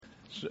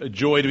It's a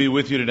joy to be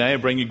with you today. I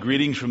bring you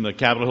greetings from the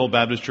Capitol Hill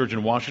Baptist Church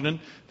in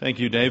Washington. Thank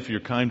you, Dave, for your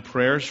kind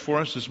prayers for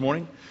us this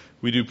morning.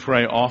 We do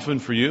pray often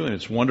for you, and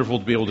it's wonderful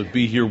to be able to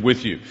be here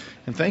with you.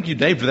 And thank you,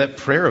 Dave, for that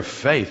prayer of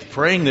faith,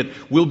 praying that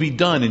we'll be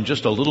done in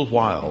just a little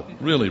while.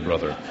 Really,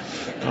 brother.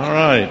 All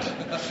right.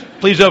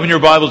 Please open your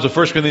Bibles to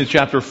 1 Corinthians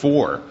chapter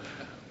 4.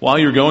 While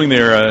you're going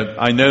there,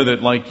 I know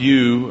that like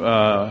you,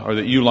 or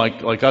that you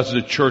like us as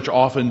a church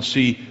often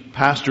see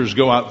pastors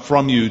go out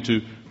from you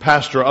to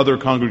pastor other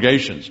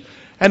congregations.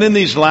 And in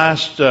these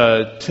last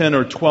 10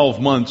 or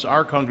 12 months,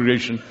 our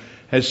congregation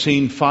has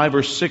seen 5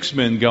 or 6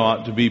 men go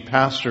out to be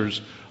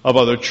pastors of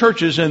other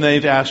churches, and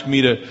they've asked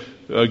me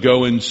to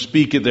go and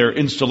speak at their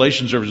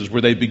installation services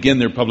where they begin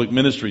their public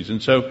ministries.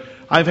 And so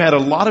I've had a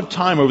lot of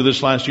time over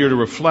this last year to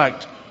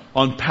reflect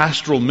on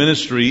pastoral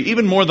ministry,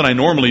 even more than I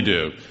normally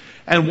do.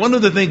 And one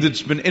of the things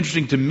that's been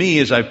interesting to me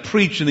as I've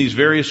preached in these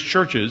various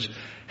churches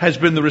has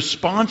been the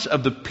response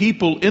of the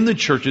people in the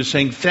churches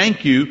saying,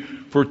 thank you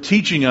for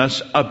teaching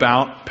us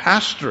about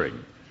pastoring.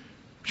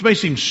 Which may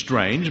seem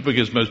strange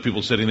because most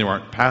people sitting there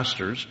aren't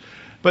pastors.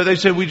 But they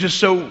say we just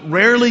so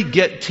rarely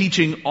get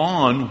teaching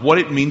on what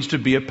it means to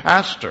be a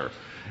pastor.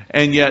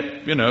 And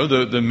yet,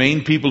 the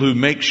main people who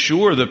make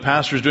sure the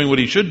pastor is doing what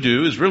he should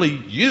do is really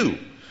you.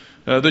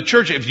 The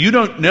church, if you're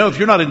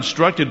not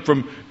instructed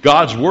from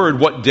God's Word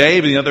what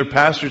Dave and the other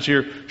pastors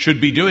here should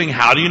be doing,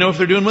 how do you know if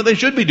they're doing what they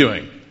should be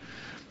doing?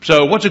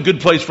 So what's a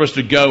good place for us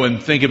to go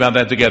and think about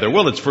that together?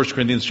 Well, it's 1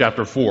 Corinthians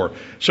chapter 4.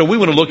 So we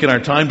want to look at our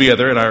time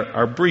together, in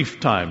our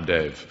brief time,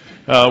 Dave,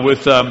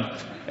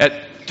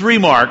 at 3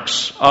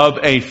 marks of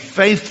a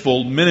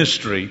faithful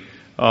ministry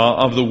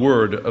of the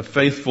Word, a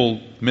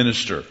faithful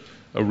minister,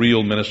 a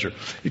real minister.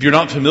 If you're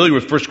not familiar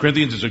with 1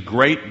 Corinthians, it's a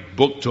great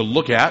book to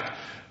look at.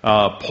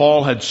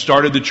 Paul had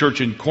started the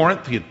church in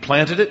Corinth. He had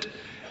planted it.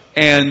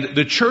 And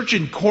the church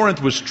in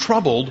Corinth was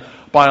troubled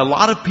by a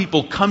lot of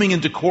people coming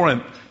into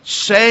Corinth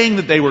saying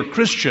that they were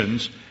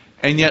Christians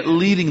and yet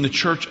leading the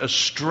church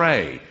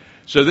astray.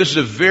 So this is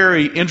a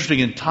very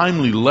interesting and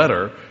timely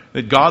letter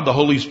that God the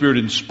Holy Spirit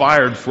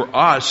inspired for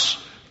us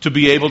to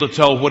be able to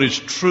tell what is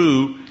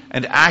true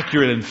and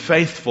accurate and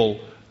faithful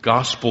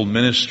gospel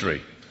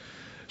ministry.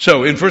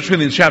 So in 1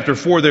 Corinthians chapter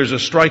 4, there's a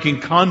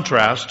striking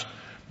contrast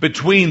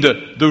between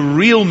the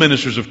real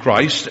ministers of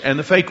Christ and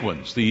the fake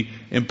ones, the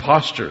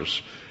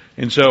imposters.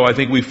 And so I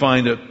think we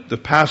find the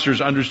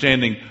pastor's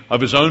understanding of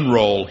his own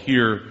role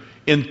here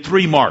in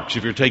 3 marks.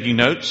 If you're taking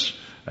notes,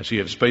 I see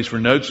you have space for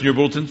notes in your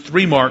bulletin,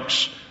 3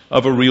 marks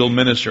of a real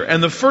minister.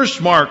 And the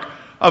first mark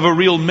of a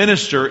real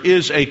minister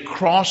is a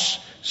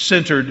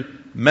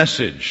cross-centered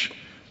message.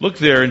 Look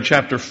there in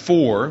chapter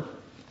 4,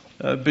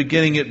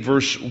 beginning at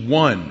verse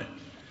 1.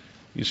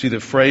 You see the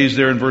phrase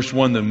there in verse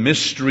 1, the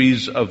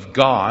mysteries of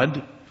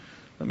God.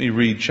 Let me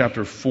read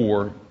chapter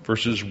 4,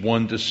 verses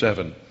 1 to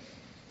 7.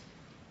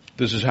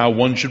 This is how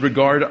one should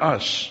regard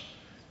us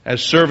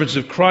as servants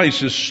of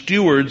Christ, as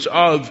stewards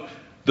of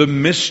the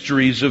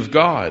mysteries of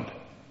God.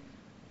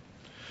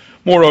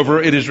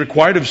 Moreover, it is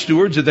required of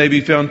stewards that they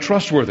be found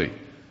trustworthy.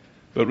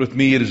 But with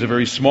me it is a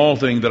very small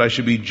thing that I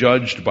should be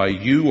judged by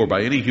you or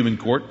by any human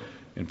court.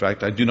 In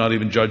fact, I do not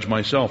even judge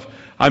myself.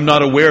 I'm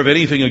not aware of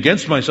anything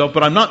against myself,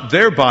 but I'm not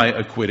thereby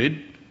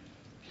acquitted.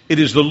 It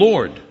is the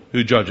Lord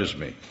who judges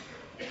me.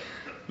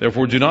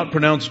 Therefore, do not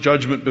pronounce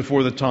judgment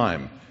before the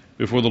time,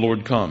 before the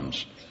Lord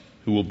comes,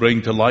 who will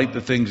bring to light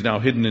the things now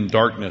hidden in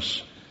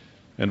darkness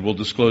and will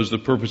disclose the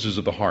purposes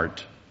of the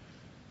heart.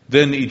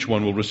 Then each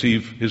one will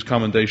receive his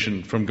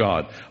commendation from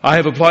God. I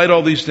have applied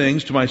all these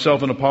things to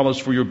myself and Apollos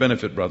for your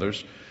benefit,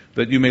 brothers,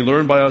 that you may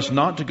learn by us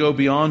not to go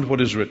beyond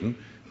what is written,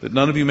 that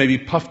none of you may be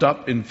puffed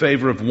up in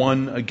favor of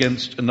one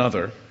against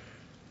another.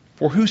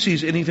 For who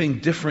sees anything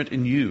different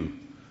in you?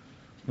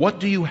 What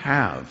do you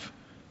have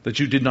that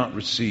you did not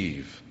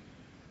receive?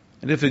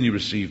 And if then you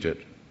received it,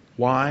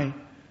 why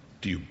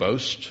do you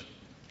boast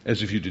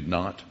as if you did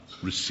not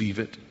receive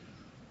it?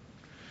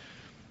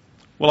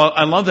 Well,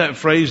 I love that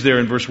phrase there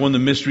in verse 1, the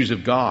mysteries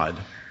of God.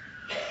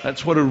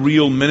 That's what a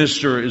real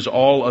minister is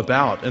all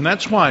about. And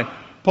that's why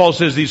Paul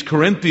says these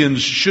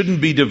Corinthians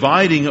shouldn't be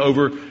dividing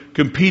over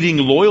competing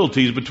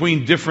loyalties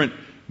between different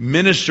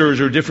ministers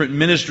or different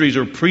ministries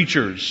or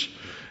preachers.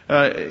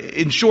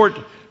 In short,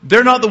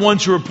 they're not the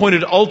ones who are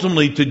appointed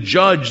ultimately to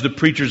judge the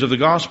preachers of the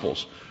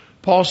Gospels.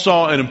 Paul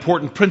saw an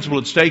important principle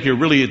at stake here.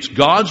 Really, it's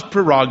God's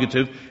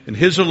prerogative and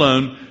His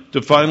alone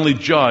to finally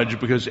judge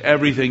because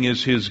everything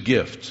is His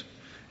gift.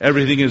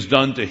 Everything is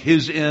done to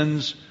His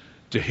ends,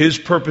 to His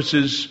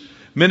purposes.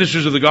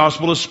 Ministers of the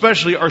gospel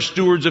especially are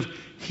stewards of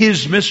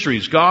His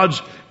mysteries,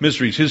 God's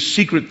mysteries, His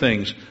secret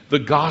things, the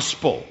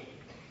gospel.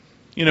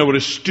 You know what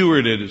a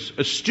steward is.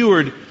 A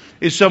steward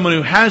is someone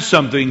who has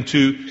something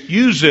to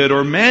use it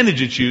or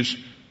manage its use,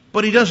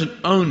 but he doesn't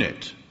own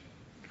it.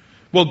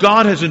 Well,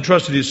 God has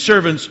entrusted His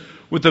servants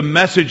with the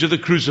message of the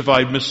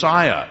crucified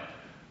Messiah.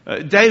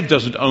 Dave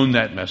doesn't own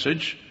that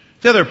message.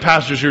 The other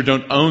pastors here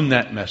don't own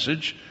that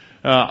message.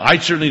 I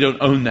certainly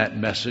don't own that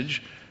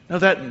message. Now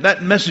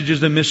that message is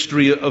the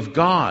mystery of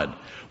God.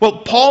 Well,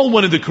 Paul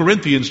wanted the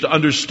Corinthians to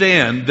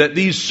understand that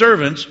these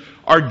servants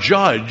are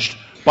judged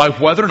by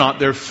whether or not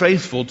they're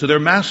faithful to their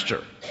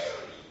master.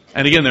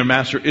 And again, their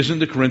master isn't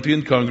the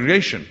Corinthian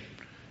congregation.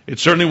 It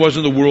certainly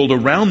wasn't the world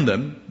around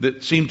them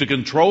that seemed to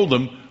control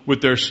them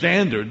with their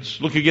standards.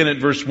 Look again at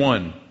verse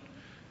 1.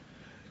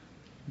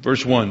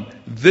 Verse 1.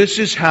 This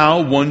is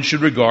how one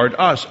should regard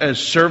us, as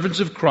servants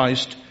of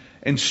Christ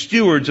and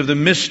stewards of the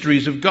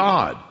mysteries of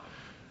God.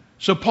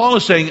 So Paul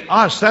is saying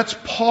us, that's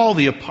Paul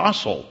the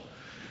apostle.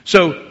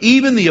 So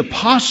even the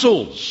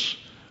apostles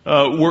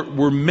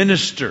were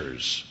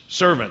ministers,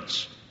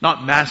 servants,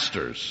 not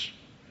masters.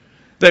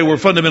 They were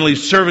fundamentally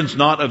servants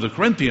not of the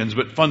Corinthians,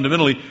 but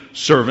fundamentally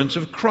servants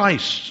of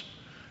Christ.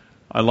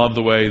 I love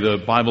the way the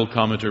Bible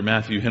commentator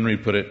Matthew Henry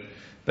put it.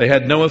 They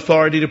had no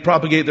authority to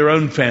propagate their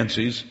own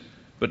fancies,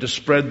 but to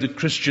spread the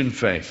Christian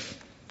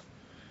faith.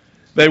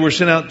 They were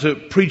sent out to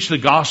preach the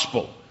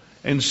gospel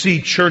and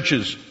see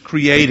churches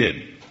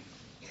created.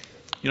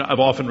 You know, I've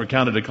often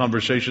recounted a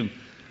conversation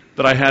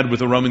that I had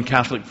with a Roman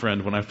Catholic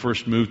friend when I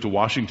first moved to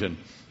Washington.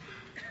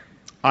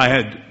 I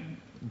had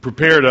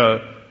prepared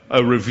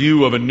a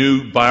review of a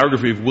new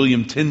biography of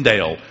William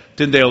Tyndale.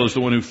 Tyndale is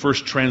the one who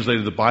first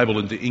translated the Bible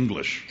into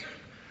English.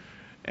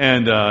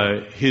 And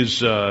I think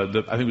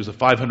it was the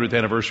 500th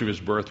anniversary of his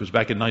birth. It was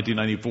back in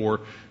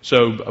 1994.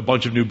 So a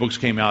bunch of new books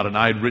came out, and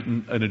I had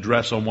written an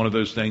address on one of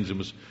those things and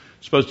was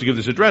supposed to give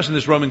this address. And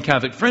this Roman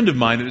Catholic friend of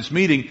mine at this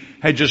meeting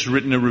had just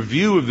written a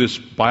review of this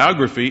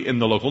biography in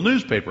the local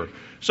newspaper.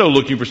 So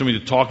looking for somebody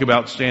to talk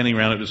about standing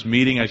around at this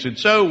meeting, I said,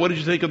 so what did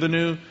you think of the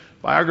new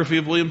biography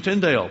of William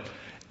Tyndale?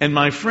 And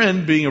my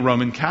friend, being a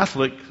Roman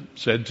Catholic,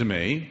 said to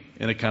me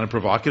in a kind of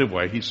provocative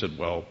way, he said,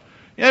 well,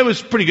 yeah, it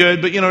was pretty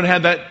good, but, it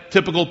had that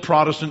typical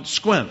Protestant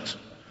squint.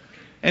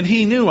 And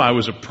he knew I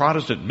was a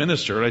Protestant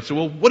minister. And I said,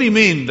 well, what do you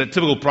mean, that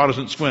typical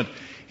Protestant squint?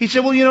 He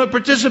said, well, it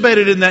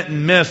participated in that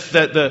myth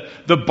that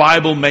the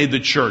Bible made the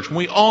church. And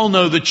we all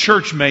know the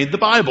church made the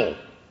Bible.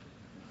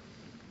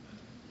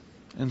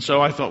 And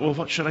so I thought, well,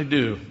 what should I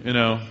do?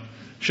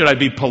 Should I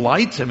be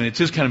polite? I mean, it's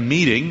his kind of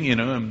meeting,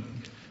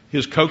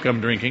 his Coke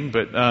I'm drinking,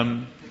 but,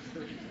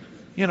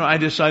 I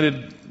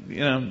decided,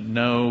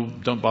 no,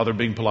 don't bother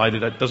being polite.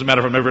 It doesn't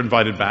matter if I'm ever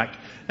invited back.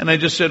 And I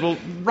just said, well,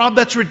 Rob,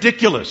 that's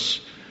ridiculous.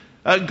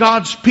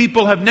 God's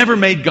people have never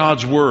made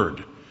God's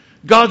word.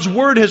 God's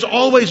word has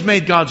always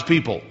made God's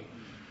people.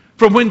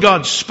 From when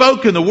God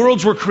spoke and the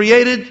worlds were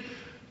created,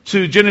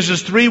 to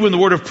Genesis 3 when the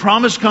word of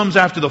promise comes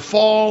after the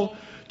fall,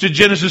 to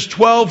Genesis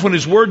 12 when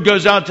his word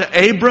goes out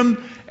to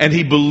Abram and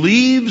he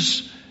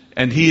believes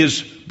and he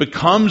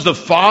becomes the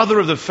father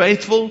of the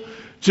faithful,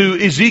 to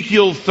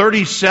Ezekiel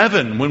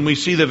 37 when we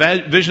see the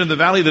vision of the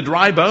valley of the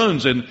dry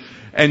bones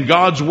and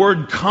God's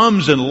word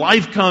comes and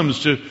life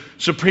comes, to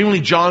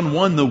supremely John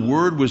 1, the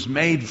word was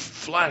made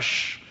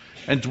flesh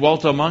and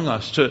dwelt among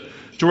us, to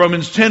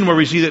Romans 10 where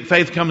we see that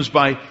faith comes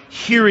by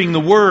hearing the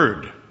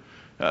word.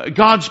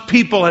 God's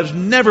people has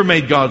never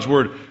made God's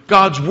word.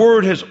 God's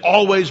word has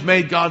always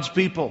made God's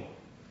people.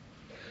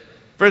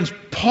 Friends,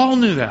 Paul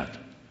knew that.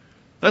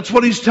 That's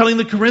what he's telling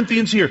the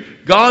Corinthians here.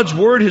 God's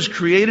word has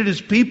created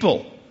his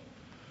people.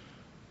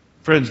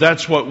 Friends,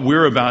 that's what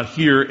we're about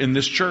here in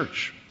this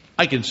church.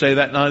 I can say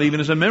that not even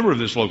as a member of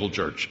this local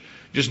church,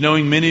 just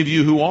knowing many of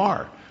you who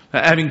are,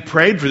 having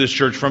prayed for this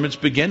church from its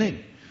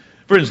beginning.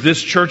 Friends,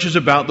 this church is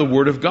about the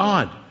Word of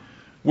God.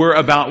 We're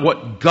about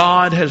what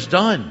God has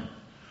done.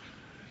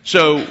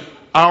 So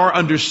our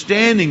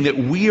understanding that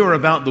we are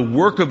about the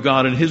work of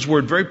God and His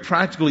Word very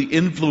practically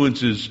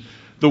influences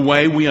the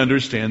way we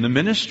understand the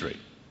ministry.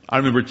 I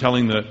remember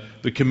telling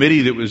the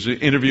committee that was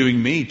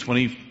interviewing me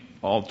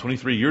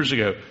 23 years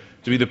ago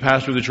to be the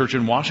pastor of the church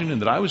in Washington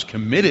that I was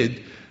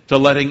committed to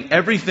letting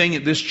everything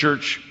at this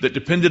church that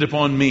depended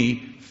upon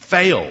me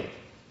fail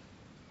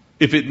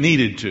if it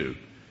needed to,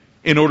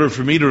 in order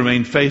for me to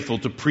remain faithful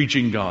to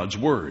preaching God's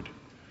Word.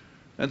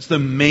 That's the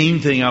main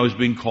thing I was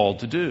being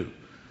called to do.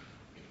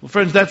 Well,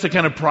 friends, that's the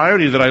kind of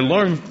priority that I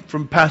learned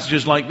from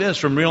passages like this,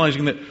 from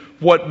realizing that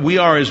what we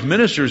are as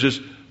ministers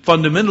is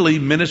fundamentally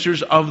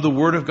ministers of the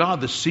Word of God,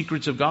 the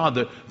secrets of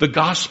God, the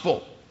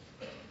gospel.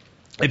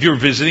 If you're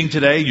visiting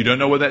today, you don't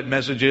know what that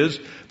message is.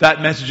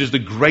 That message is the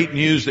great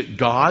news that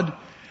God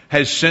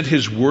has sent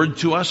His Word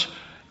to us,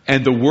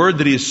 and the Word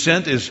that He has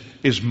sent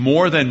is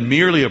more than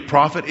merely a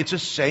prophet. It's a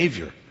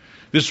Savior.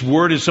 This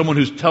Word is someone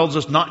who tells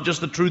us not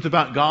just the truth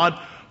about God,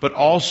 but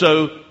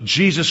also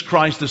Jesus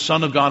Christ, the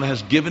Son of God,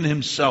 has given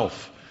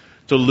Himself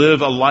to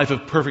live a life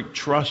of perfect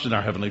trust in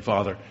our Heavenly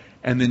Father,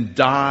 and then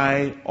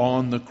die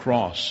on the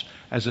cross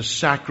as a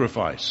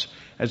sacrifice,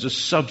 as a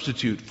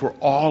substitute for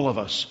all of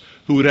us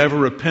who would ever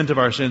repent of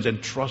our sins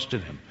and trust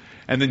in Him.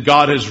 And then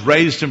God has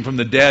raised Him from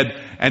the dead,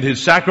 and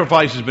His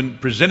sacrifice has been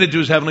presented to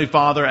His Heavenly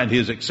Father, and He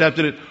has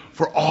accepted it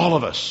for all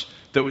of us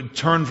that would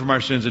turn from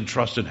our sins and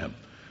trust in Him.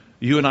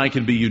 You and I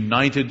can be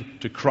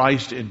united to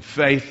Christ in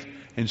faith,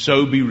 and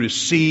so be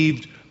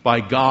received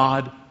by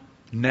God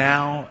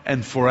now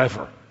and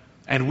forever.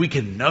 And we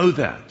can know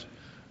that.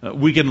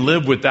 We can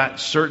live with that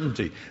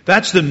certainty.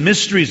 That's the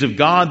mysteries of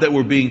God that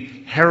were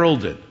being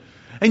heralded.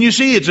 And you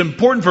see, it's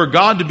important for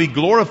God to be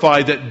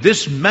glorified that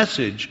this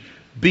message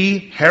be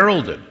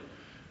heralded.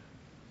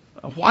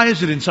 Why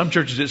is it in some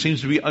churches it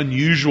seems to be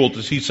unusual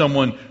to see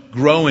someone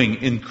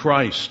growing in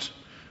Christ?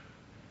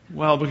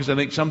 Well, because I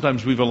think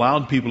sometimes we've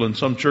allowed people in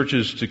some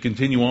churches to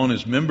continue on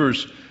as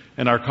members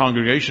in our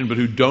congregation, but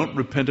who don't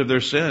repent of their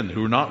sin,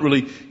 who are not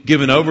really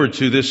given over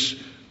to this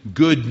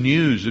good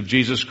news of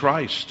Jesus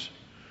Christ.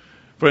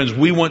 Friends,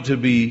 we want to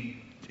be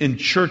in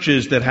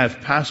churches that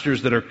have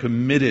pastors that are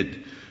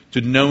committed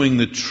to knowing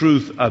the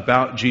truth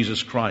about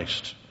Jesus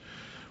Christ.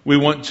 We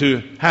want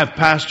to have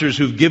pastors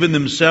who've given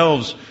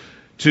themselves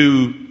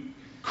to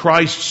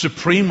Christ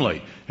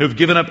supremely, who've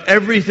given up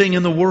everything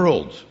in the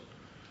world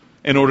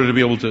in order to be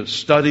able to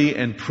study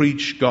and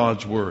preach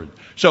God's Word.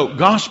 So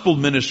gospel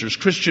ministers,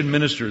 Christian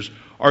ministers,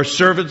 are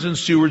servants and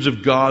stewards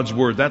of God's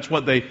Word. That's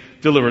what they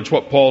deliver. It's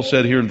what Paul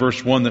said here in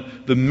verse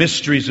 1, the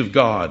mysteries of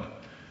God.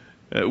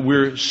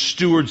 We're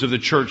stewards of the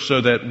church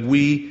so that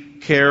we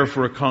care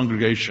for a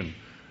congregation.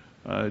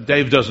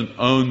 Dave doesn't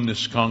own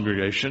this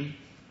congregation.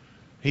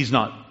 He's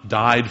not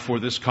died for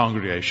this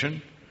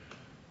congregation.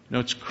 No,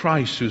 it's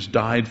Christ who's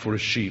died for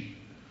his sheep.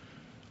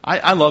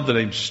 I love the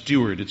name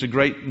steward. It's a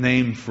great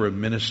name for a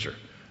minister.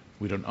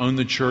 We don't own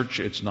the church.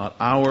 It's not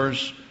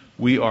ours.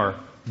 We are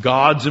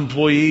God's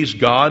employees.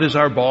 God is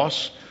our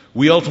boss.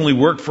 We ultimately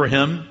work for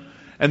Him.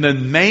 And the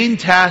main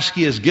task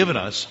He has given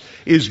us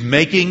is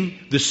making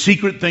the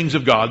secret things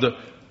of God,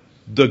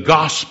 the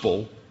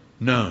gospel,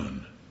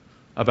 known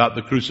about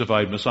the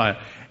crucified Messiah.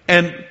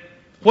 And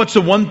what's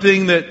the one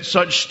thing that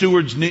such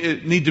stewards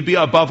need to be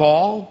above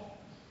all?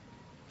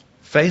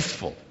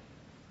 Faithful.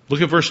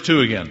 Look at verse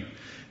 2 again.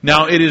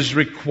 Now it is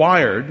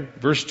required,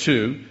 verse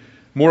 2,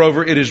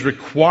 moreover it is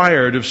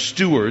required of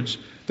stewards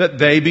that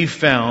they be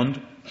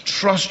found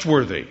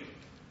trustworthy.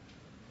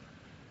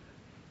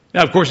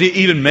 Now, of course,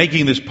 even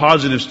making this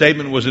positive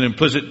statement was an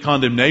implicit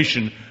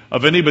condemnation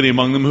of anybody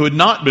among them who had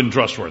not been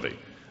trustworthy,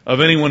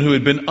 of anyone who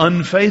had been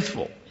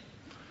unfaithful.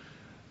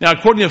 Now,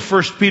 according to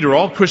 1 Peter,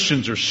 all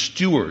Christians are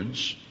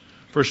stewards,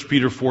 1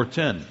 Peter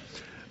 4:10.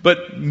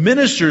 But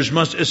ministers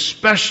must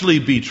especially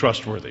be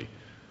trustworthy.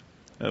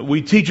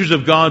 We teachers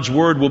of God's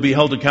Word will be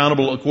held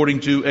accountable according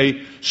to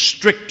a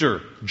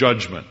stricter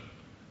judgment,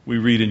 we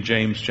read in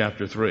James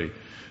chapter 3.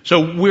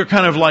 So we're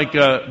kind of like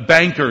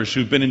bankers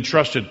who've been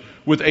entrusted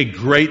with a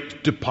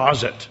great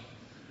deposit.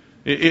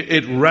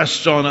 It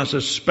rests on us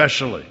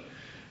especially.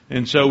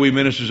 And so we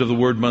ministers of the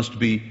Word must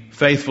be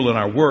faithful in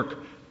our work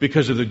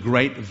because of the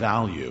great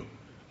value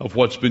of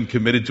what's been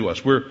committed to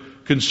us. We're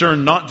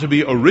concerned not to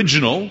be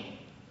original,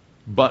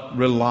 but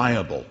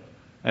reliable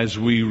as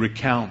we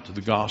recount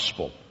the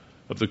gospel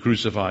of the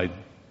crucified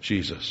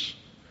Jesus.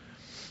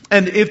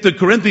 And if the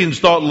Corinthians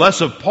thought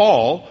less of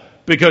Paul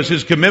because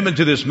his commitment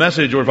to this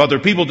message, or if other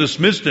people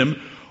dismissed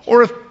him,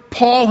 or if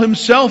Paul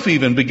himself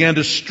even began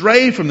to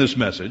stray from this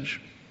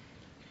message,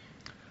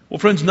 well,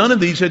 friends, none of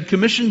these had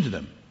commissioned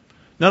them.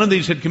 None of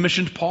these had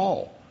commissioned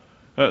Paul.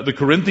 The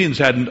Corinthians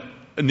hadn't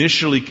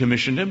initially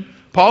commissioned him.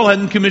 Paul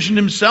hadn't commissioned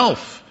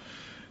himself.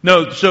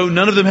 No, so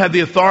none of them had the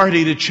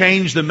authority to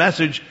change the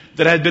message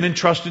that had been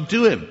entrusted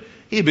to him.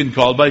 He had been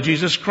called by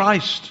Jesus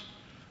Christ.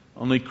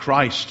 Only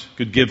Christ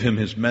could give him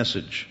his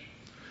message.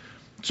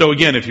 So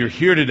again, if you're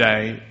here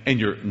today and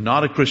you're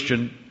not a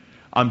Christian,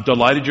 I'm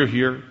delighted you're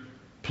here.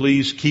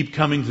 Please keep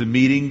coming to the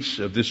meetings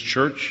of this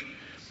church.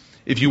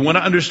 If you want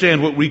to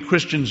understand what we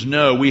Christians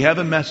know, we have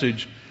a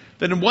message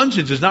that in one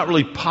sense is not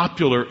really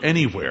popular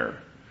anywhere.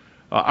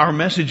 Our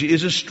message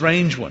is a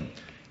strange one.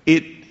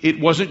 It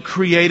wasn't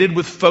created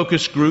with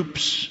focus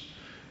groups.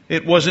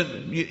 It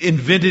wasn't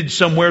invented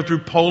somewhere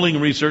through polling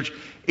and research.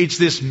 It's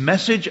this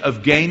message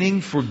of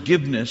gaining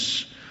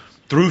forgiveness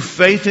through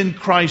faith in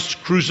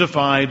Christ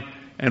crucified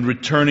and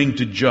returning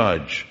to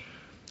judge.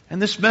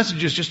 And this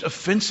message is just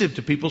offensive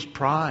to people's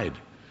pride.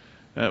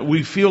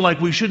 We feel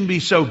like we shouldn't be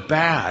so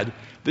bad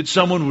that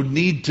someone would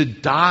need to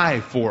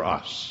die for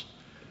us.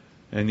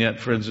 And yet,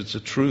 friends, it's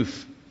a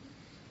truth.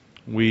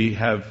 We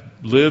have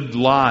lived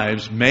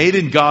lives made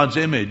in God's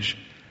image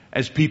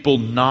as people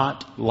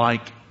not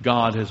like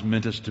God has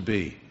meant us to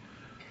be.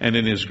 And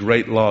in His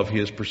great love, He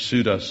has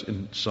pursued us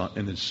in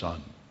His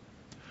Son.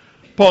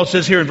 Paul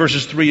says here in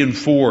verses 3 and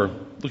 4,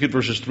 look at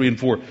verses 3 and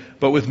 4,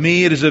 but with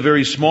me it is a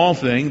very small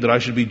thing that I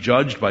should be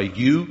judged by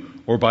you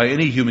or by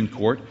any human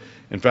court.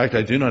 In fact,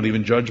 I do not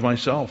even judge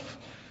myself.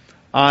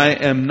 I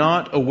am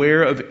not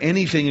aware of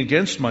anything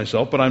against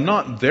myself, but I'm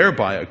not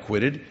thereby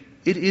acquitted.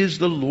 It is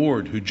the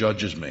Lord who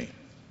judges me.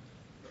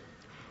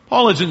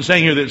 Paul isn't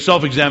saying here that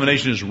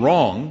self-examination is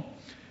wrong.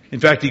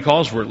 In fact, he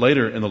calls for it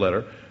later in the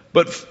letter.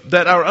 But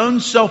that our own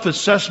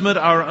self-assessment,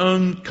 our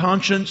own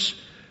conscience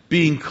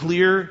being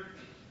clear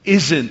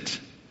isn't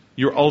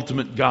your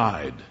ultimate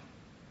guide.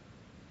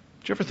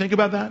 Did you ever think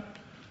about that?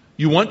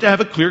 You want to have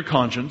a clear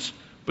conscience,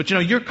 but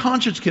your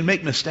conscience can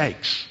make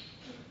mistakes.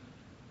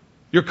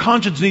 Your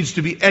conscience needs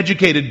to be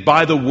educated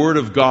by the Word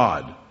of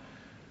God.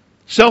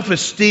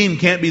 Self-esteem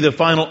can't be the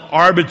final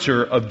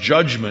arbiter of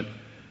judgment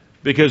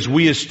because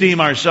we esteem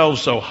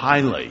ourselves so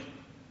highly.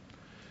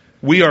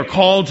 We are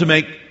called to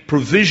make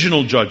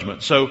provisional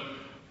judgments. So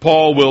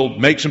Paul will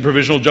make some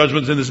provisional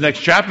judgments in this next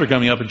chapter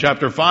coming up in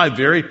chapter 5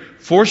 very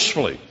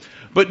forcefully.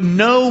 But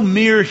no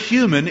mere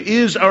human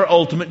is our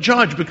ultimate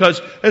judge because,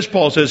 as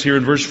Paul says here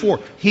in verse 4,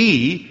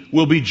 he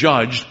will be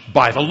judged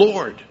by the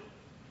Lord.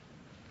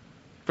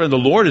 Friend, the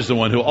Lord is the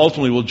one who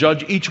ultimately will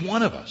judge each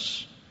one of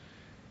us.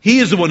 He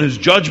is the one whose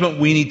judgment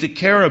we need to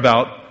care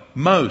about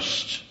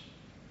most.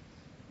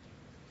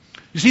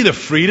 You see the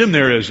freedom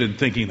there is in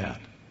thinking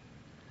that.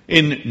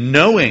 In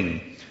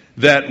knowing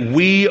that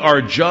we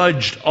are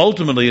judged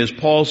ultimately, as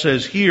Paul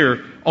says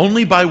here,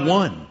 only by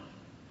one.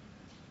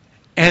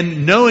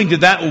 And knowing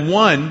that that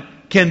one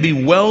can be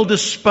well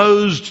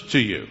disposed to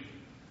you.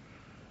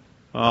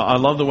 I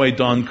love the way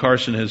Don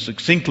Carson has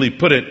succinctly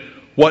put it.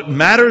 What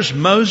matters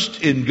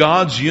most in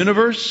God's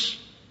universe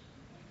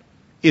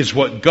is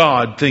what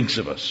God thinks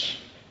of us.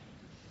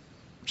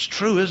 It's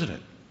true, isn't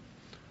it?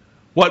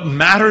 What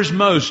matters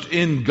most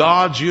in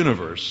God's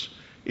universe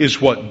is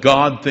what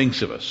God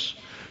thinks of us.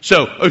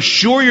 So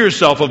assure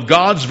yourself of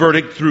God's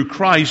verdict through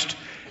Christ,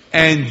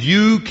 and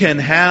you can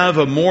have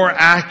a more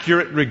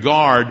accurate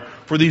regard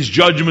for these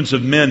judgments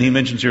of men he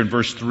mentions here in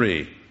verse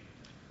 3.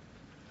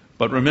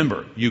 But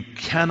remember, you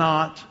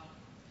cannot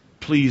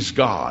please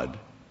God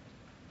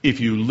if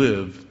you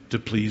live to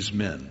please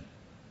men.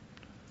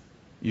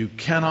 You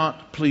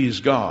cannot please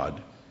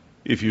God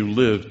if you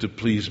live to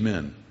please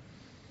men.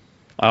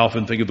 I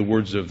often think of the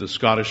words of the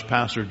Scottish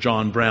pastor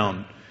John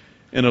Brown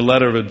in a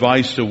letter of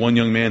advice to one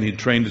young man he'd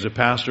trained as a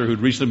pastor who'd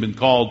recently been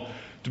called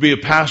to be a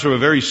pastor of a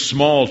very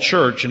small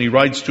church. And he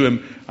writes to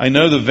him, I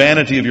know the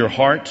vanity of your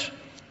heart,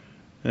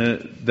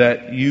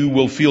 that you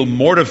will feel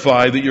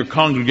mortified that your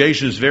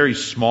congregation is very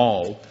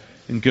small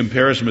in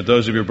comparison with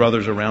those of your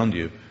brothers around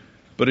you.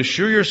 But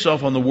assure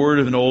yourself on the word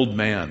of an old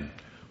man,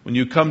 when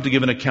you come to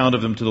give an account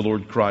of them to the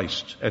Lord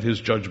Christ at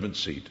his judgment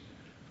seat,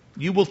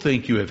 you will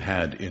think you have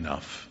had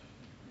enough.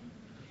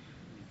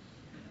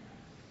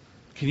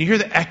 Can you hear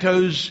the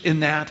echoes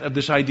in that of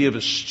this idea of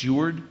a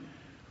steward?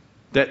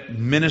 That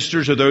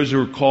ministers are those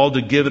who are called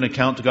to give an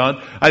account to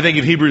God. I think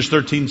of Hebrews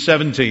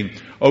 13:17.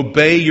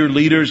 Obey your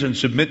leaders and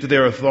submit to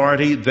their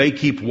authority. They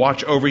keep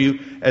watch over you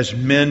as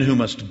men who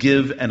must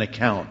give an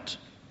account.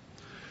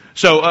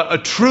 So a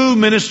true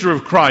minister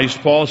of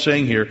Christ, Paul is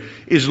saying here,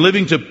 is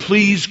living to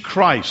please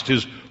Christ,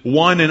 his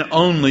one and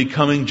only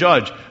coming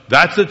judge.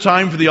 That's the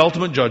time for the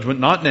ultimate judgment,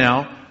 not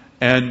now,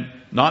 and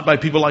not by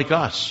people like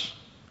us.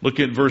 Look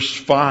at verse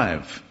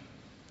 5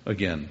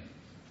 again.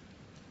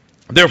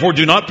 Therefore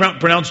do not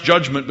pronounce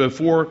judgment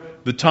before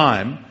the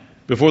time,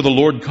 before the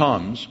Lord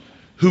comes,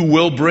 who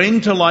will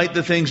bring to light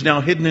the things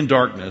now hidden in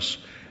darkness,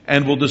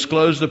 and will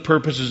disclose the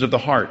purposes of the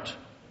heart.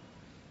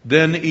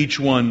 Then each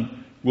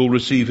one will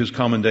receive his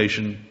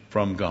commendation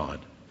from God.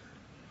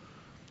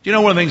 Do you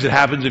know one of the things that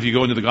happens if you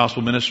go into the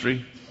gospel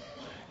ministry?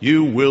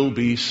 You will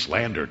be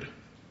slandered.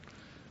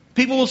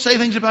 People will say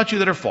things about you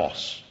that are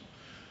false.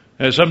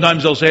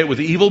 Sometimes they'll say it with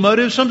evil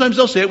motives. Sometimes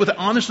they'll say it with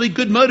honestly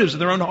good motives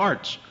in their own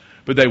hearts.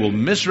 But they will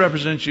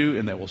misrepresent you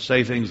and they will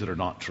say things that are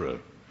not true.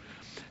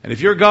 And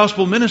if you're a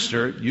gospel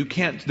minister, you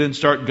can't then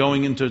start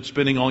going into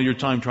spending all your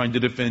time trying to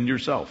defend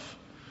yourself.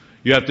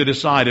 You have to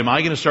decide, am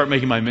I going to start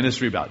making my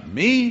ministry about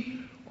me?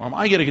 Or am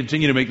I going to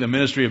continue to make the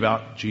ministry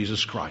about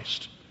Jesus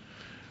Christ?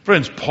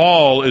 Friends,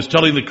 Paul is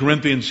telling the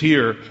Corinthians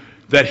here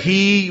that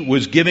he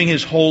was giving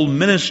his whole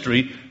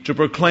ministry to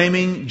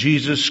proclaiming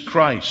Jesus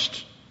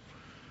Christ.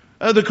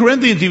 The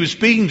Corinthians he was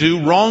speaking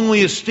to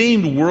wrongly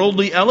esteemed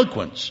worldly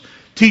eloquence.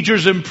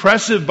 Teachers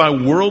impressive by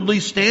worldly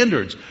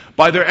standards,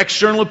 by their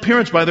external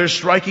appearance, by their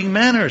striking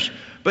manners.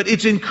 But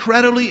it's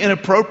incredibly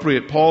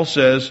inappropriate, Paul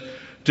says,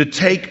 to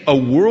take a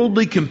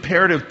worldly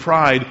comparative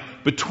pride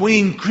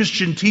between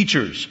Christian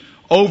teachers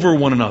over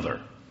one another.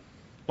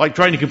 Like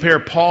trying to compare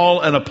Paul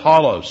and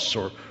Apollos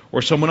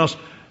or someone else.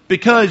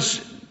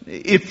 Because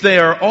if they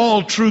are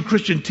all true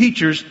Christian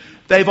teachers,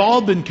 they've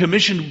all been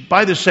commissioned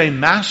by the same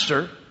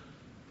master,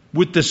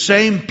 with the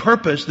same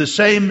purpose, the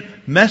same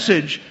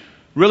message,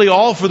 really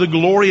all for the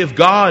glory of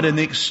God and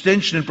the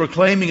extension and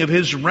proclaiming of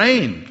his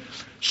reign.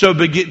 So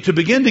to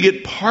begin to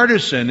get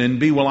partisan and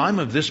be, well, I'm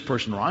of this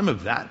person or I'm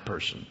of that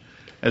person,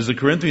 as the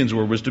Corinthians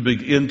were, was to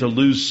begin to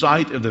lose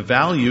sight of the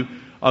value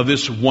of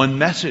this one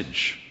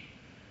message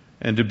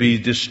and to be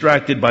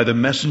distracted by the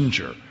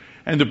messenger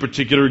and the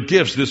particular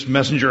gifts this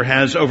messenger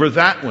has over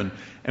that one.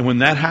 And when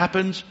that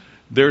happens,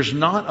 there's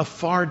not a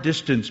far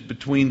distance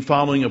between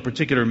following a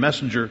particular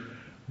messenger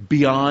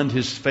beyond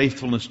his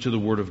faithfulness to the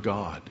Word of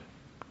God.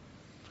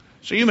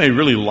 So you may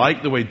really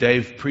like the way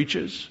Dave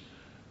preaches,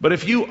 but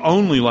if you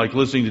only like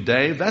listening to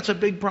Dave, that's a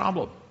big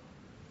problem.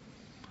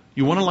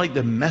 You want to like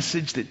the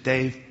message that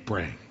Dave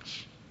brings.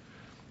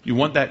 You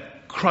want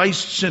that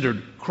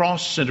Christ-centered,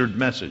 cross-centered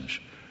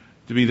message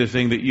to be the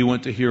thing that you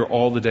want to hear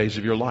all the days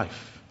of your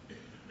life.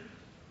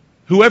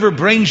 Whoever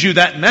brings you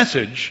that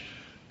message,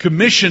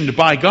 commissioned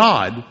by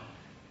God,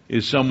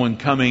 is someone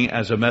coming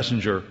as a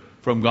messenger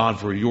from God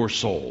for your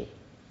soul.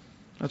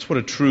 That's what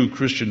a true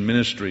Christian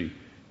ministry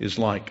is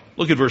like.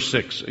 Look at verse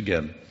 6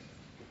 again.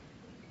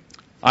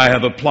 I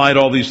have applied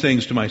all these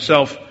things to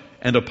myself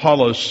and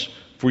Apollos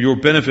for your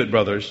benefit,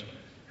 brothers,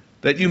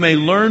 that you may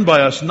learn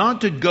by us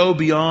not to go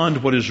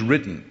beyond what is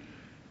written,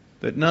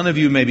 that none of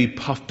you may be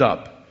puffed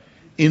up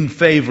in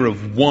favor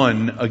of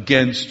one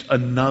against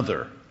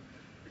another.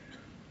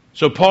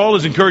 So Paul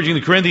is encouraging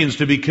the Corinthians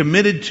to be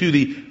committed to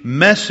the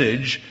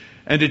message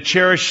and to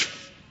cherish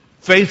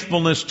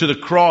faithfulness to the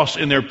cross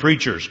in their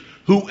preachers,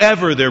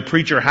 whoever their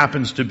preacher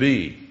happens to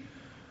be.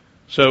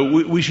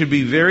 So we should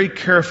be very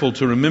careful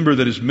to remember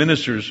that as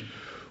ministers,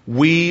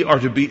 we are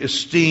to be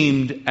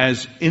esteemed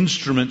as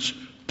instruments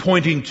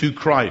pointing to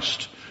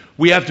Christ.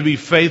 We have to be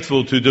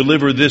faithful to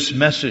deliver this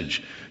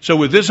message. So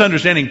with this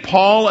understanding,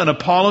 Paul and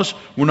Apollos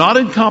were not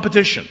in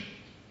competition.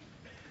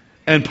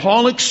 And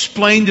Paul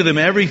explained to them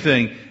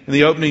everything in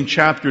the opening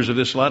chapters of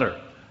this letter.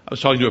 I was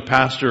talking to a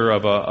pastor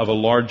of a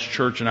large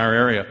church in our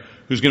area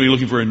who's going to be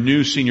looking for a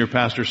new senior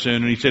pastor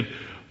soon. And he said,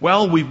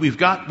 well, we've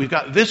got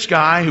this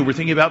guy who we're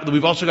thinking about, but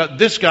we've also got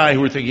this guy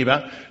who we're thinking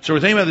about. So we're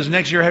thinking about this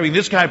next year having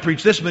this guy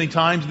preach this many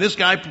times, and this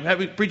guy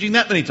preaching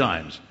that many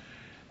times.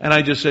 And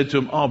I just said to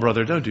him, oh,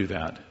 brother, don't do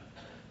that.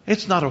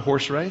 It's not a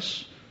horse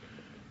race.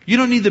 You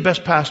don't need the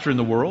best pastor in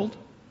the world.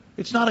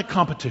 It's not a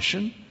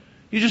competition.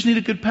 You just need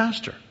a good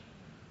pastor.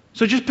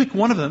 So just pick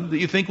one of them that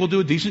you think will do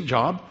a decent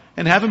job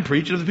and have him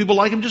preach. And if the people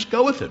like him, just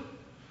go with him.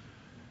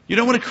 You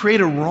don't want to create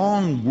a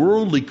wrong,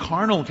 worldly,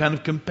 carnal kind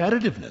of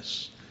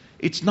competitiveness.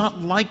 It's not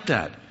like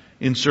that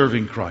in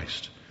serving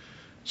Christ.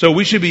 So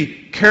we should be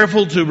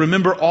careful to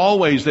remember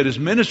always that as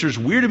ministers,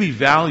 we're to be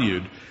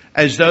valued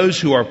as those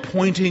who are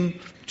pointing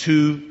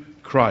to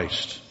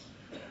Christ.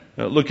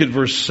 Now look at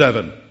verse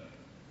 7.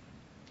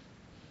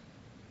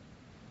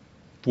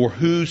 For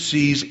who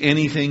sees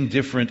anything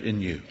different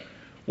in you?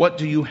 What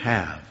do you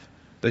have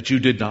that you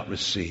did not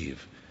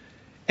receive?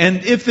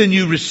 And if then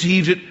you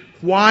received it,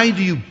 why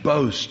do you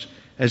boast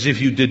as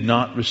if you did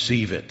not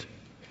receive it?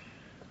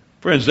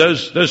 Friends,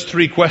 those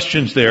three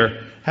questions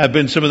there have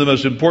been some of the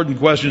most important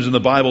questions in the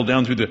Bible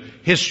down through the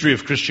history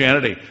of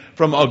Christianity.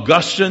 From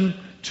Augustine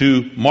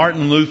to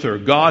Martin Luther,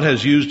 God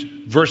has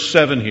used verse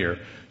 7 here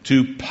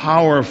to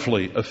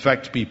powerfully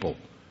affect people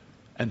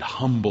and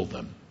humble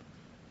them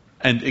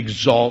and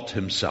exalt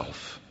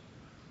himself.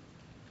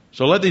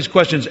 So let these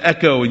questions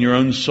echo in your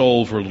own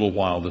soul for a little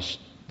while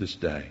this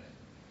day.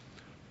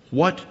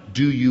 What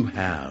do you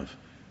have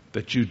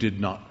that you did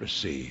not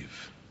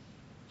receive?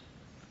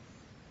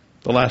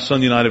 The last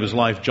Sunday night of his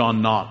life,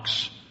 John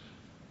Knox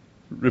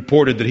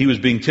reported that he was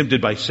being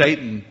tempted by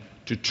Satan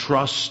to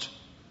trust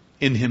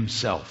in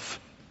himself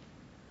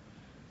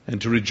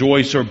and to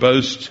rejoice or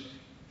boast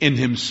in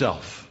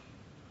himself.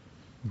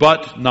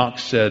 But,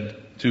 Knox said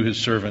to his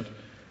servant,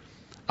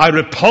 I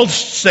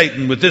repulsed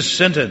Satan with this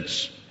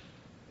sentence,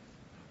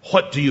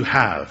 what do you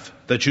have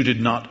that you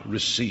did not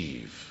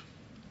receive?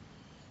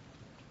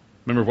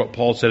 Remember what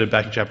Paul said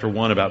back in chapter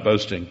 1 about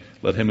boasting.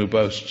 Let him who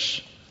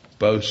boasts,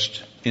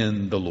 boast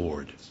in the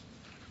Lord.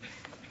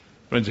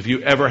 Friends, if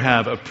you ever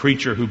have a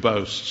preacher who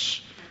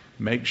boasts,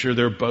 make sure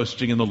they're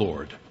boasting in the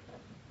Lord.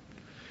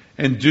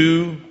 And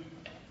do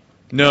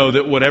know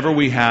that whatever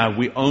we have,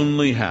 we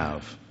only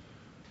have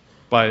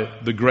by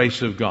the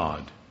grace of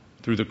God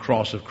through the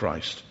cross of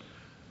Christ,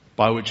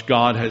 by which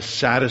God has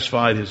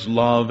satisfied His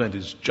love and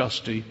His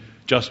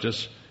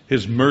justice,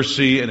 His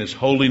mercy and His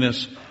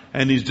holiness,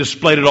 and He's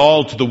displayed it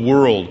all to the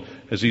world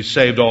as He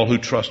saved all who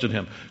trusted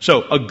Him.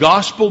 So a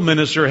gospel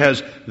minister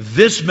has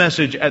this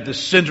message at the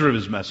center of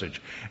his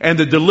message. And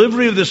the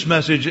delivery of this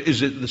message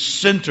is at the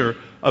center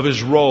of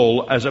his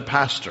role as a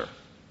pastor.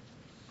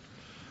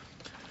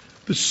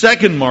 The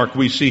second mark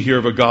we see here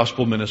of a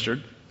gospel minister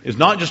is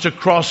not just a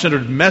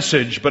cross-centered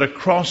message, but a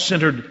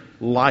cross-centered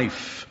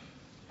life.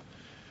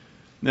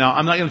 Now,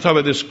 I'm not going to talk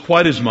about this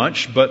quite as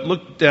much, but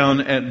look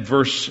down at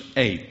verse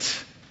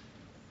 8.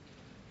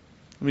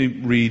 Let me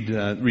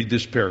read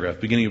this paragraph,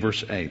 beginning of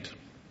verse 8.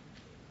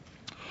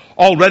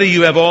 Already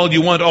you have all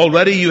you want.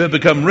 Already you have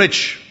become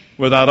rich.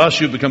 Without us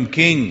you have become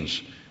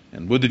kings.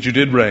 And would that you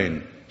did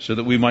reign, so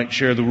that we might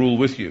share the rule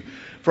with you.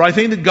 For I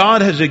think that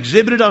God has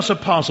exhibited us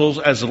apostles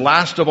as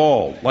last of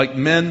all, like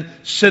men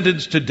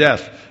sentenced to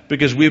death,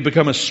 because we have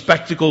become a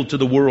spectacle to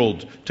the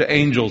world, to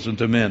angels and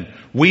to men.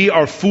 We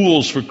are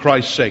fools for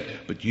Christ's sake,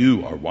 but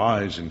you are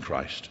wise in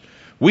Christ.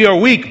 We are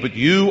weak, but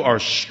you are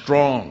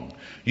strong.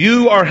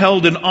 You are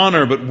held in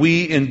honor, but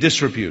we in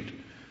disrepute.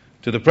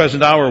 To the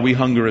present hour we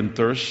hunger and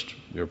thirst.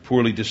 We are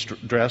poorly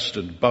dressed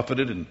and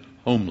buffeted and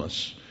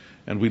homeless.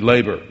 And we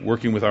labor,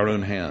 working with our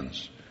own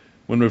hands.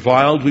 When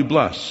reviled, we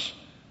bless.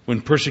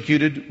 When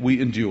persecuted, we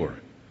endure.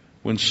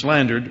 When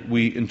slandered,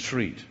 we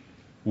entreat.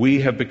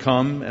 We have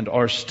become and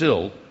are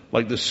still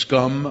like the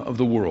scum of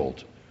the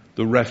world,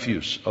 the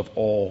refuse of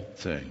all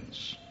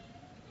things.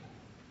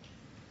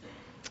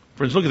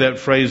 Friends, look at that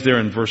phrase there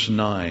in verse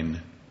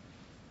 9.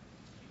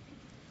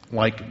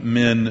 Like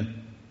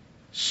men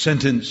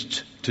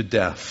sentenced to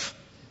death.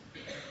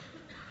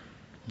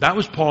 That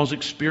was Paul's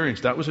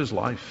experience. That was his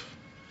life.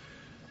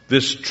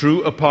 This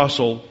true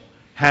apostle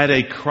had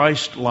a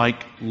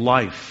Christ-like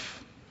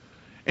life.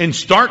 In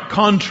stark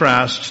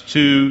contrast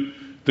to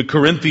the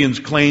Corinthians'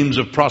 claims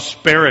of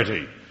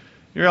prosperity.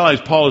 You realize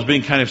Paul is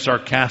being kind of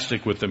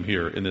sarcastic with them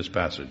here in this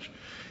passage.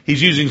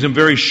 He's using some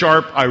very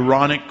sharp,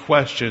 ironic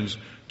questions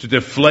to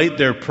deflate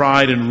their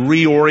pride and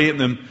reorient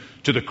them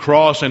to the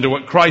cross and to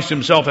what Christ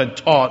himself had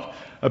taught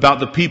about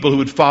the people who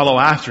would follow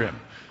after him.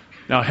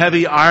 Now,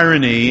 heavy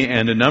irony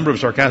and a number of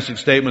sarcastic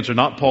statements are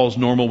not Paul's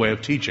normal way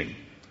of teaching,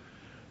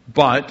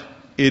 but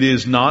it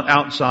is not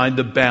outside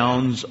the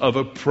bounds of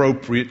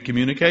appropriate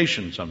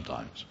communication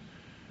sometimes.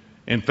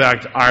 In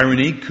fact,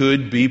 irony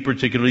could be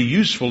particularly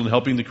useful in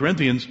helping the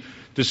Corinthians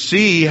to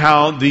see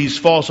how these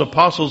false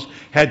apostles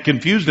had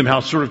confused them, how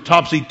sort of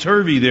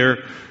topsy-turvy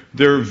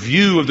their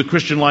view of the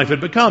Christian life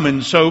had become.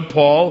 And so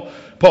Paul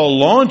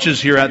launches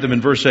here at them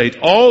in verse 8,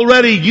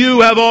 already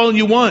you have all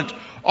you want.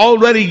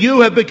 Already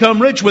you have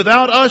become rich.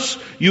 Without us,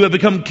 you have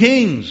become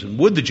kings. And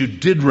would that you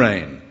did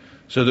reign,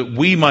 so that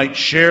we might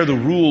share the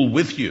rule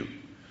with you.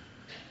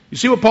 You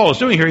see what Paul is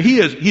doing here? He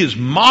is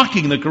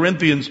mocking the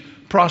Corinthians'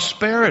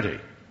 prosperity.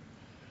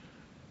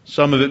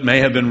 Some of it may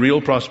have been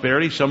real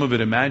prosperity, some of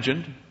it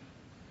imagined.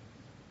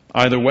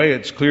 Either way,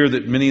 it's clear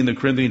that many in the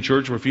Corinthian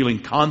church were feeling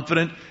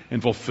confident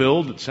and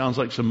fulfilled. It sounds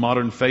like some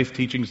modern faith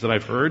teachings that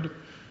I've heard.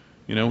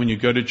 You know, when you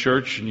go to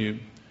church and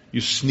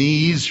you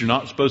sneeze, you're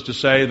not supposed to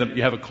say that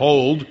you have a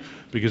cold,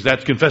 because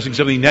that's confessing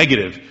something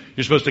negative.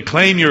 You're supposed to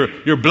claim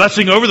your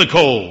blessing over the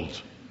cold.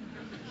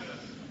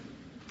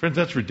 Friends,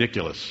 that's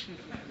ridiculous.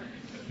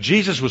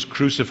 Jesus was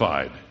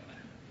crucified.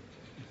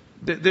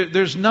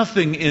 There's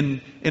nothing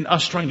in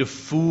us trying to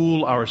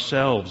fool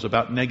ourselves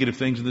about negative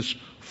things in this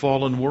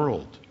fallen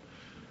world.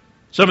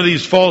 Some of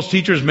these false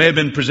teachers may have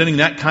been presenting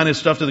that kind of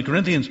stuff to the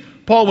Corinthians.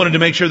 Paul wanted to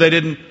make sure they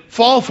didn't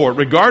fall for it.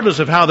 Regardless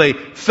of how they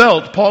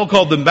felt, Paul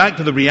called them back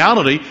to the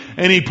reality,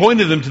 and he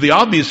pointed them to the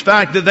obvious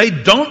fact that they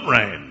don't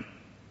reign.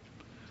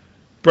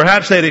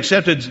 Perhaps they had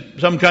accepted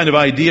some kind of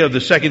idea of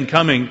the second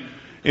coming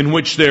in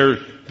which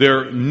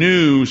their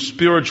new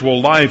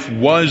spiritual life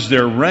was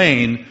their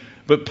reign.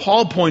 But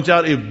Paul points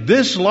out, if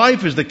this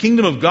life is the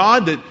kingdom of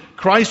God that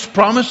Christ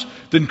promised,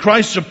 then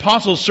Christ's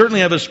apostles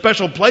certainly have a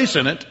special place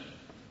in it.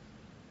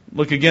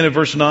 Look again at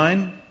verse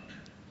 9.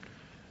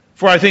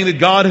 For I think that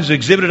God has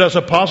exhibited us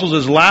apostles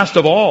as last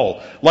of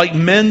all, like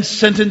men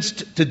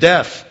sentenced to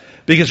death,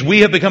 because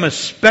we have become a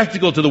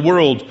spectacle to the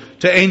world,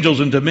 to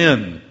angels and to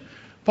men.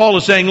 Paul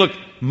is saying, look,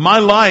 my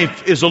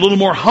life is a little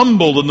more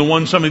humble than the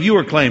one some of you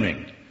are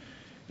claiming.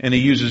 And he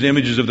uses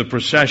images of the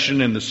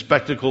procession and the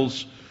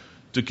spectacles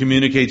to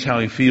communicate how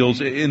he feels.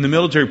 In the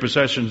military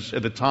processions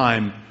at the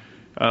time,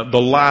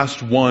 the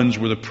last ones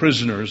were the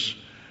prisoners,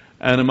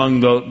 and among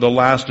the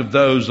last of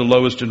those, the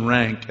lowest in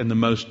rank and the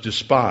most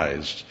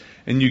despised.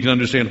 And you can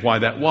understand why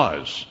that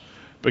was.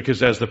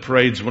 Because as the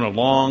parades went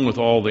along with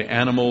all the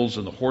animals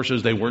and the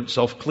horses, they weren't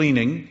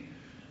self-cleaning.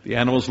 The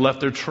animals left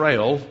their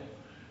trail.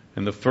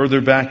 And the further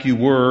back you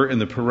were in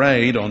the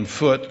parade on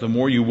foot, the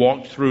more you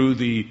walked through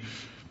the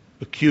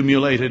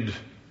accumulated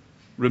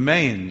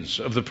remains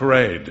of the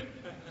parade.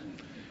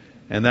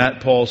 And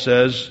that, Paul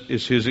says,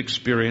 is his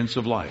experience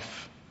of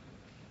life.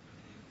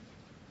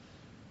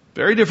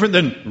 Very different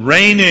than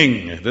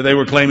reigning that they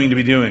were claiming to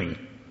be doing.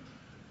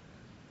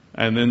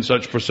 And then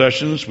such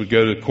processions would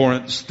go to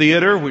Corinth's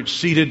theater, which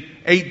seated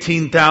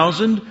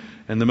 18,000,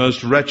 and the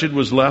most wretched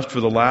was left for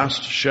the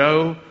last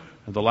show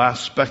and the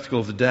last spectacle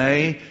of the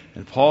day.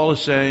 And Paul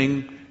is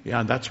saying,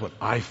 yeah, that's what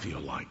I feel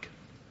like.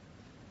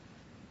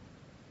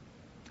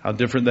 How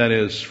different that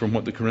is from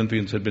what the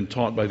Corinthians had been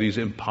taught by these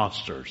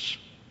impostors.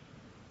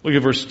 Look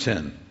at verse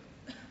 10.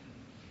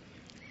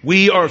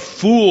 We are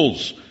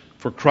fools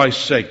for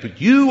Christ's sake,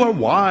 but you are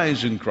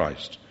wise in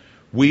Christ.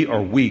 We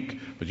are weak,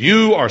 but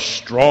you are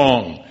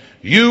strong.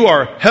 You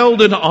are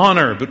held in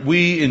honor, but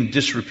we in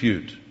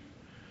disrepute.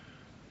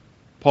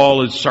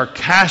 Paul is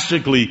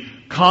sarcastically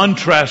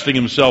contrasting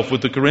himself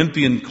with the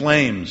Corinthian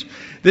claims.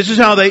 This is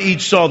how they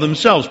each saw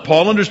themselves.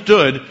 Paul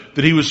understood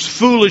that he was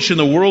foolish in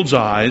the world's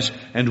eyes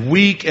and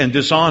weak and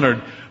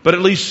dishonored, but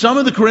at least some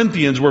of the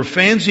Corinthians were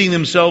fancying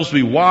themselves to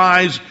be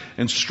wise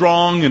and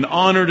strong and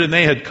honored, and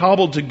they had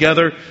cobbled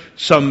together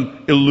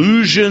some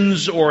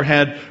illusions or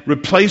had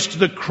replaced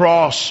the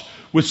cross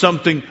with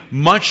something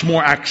much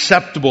more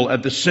acceptable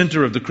at the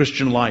center of the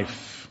Christian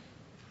life.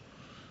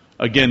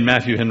 Again,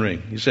 Matthew Henry,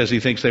 he says he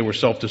thinks they were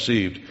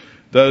self-deceived.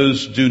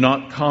 Those do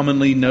not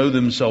commonly know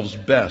themselves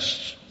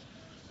best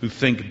who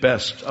think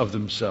best of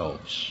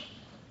themselves.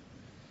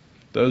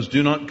 Those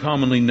do not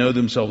commonly know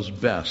themselves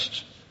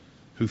best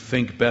who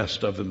think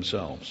best of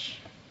themselves.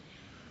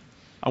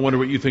 I wonder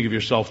what you think of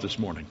yourself this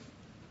morning.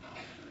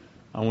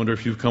 I wonder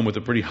if you've come with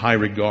a pretty high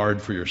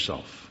regard for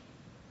yourself.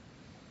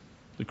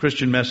 The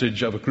Christian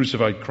message of a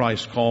crucified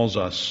Christ calls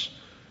us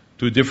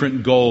to a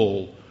different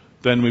goal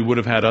than we would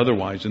have had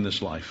otherwise in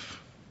this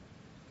life.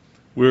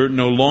 We're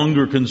no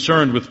longer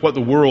concerned with what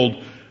the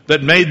world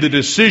that made the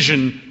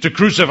decision to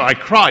crucify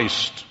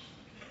Christ,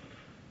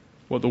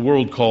 what the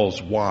world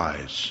calls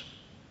wise.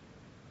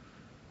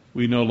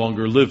 We no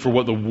longer live for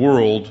what the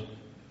world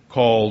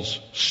calls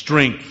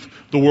strength,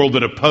 the world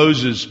that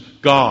opposes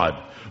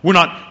God. We're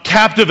not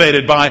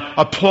captivated by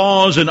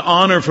applause and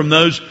honor from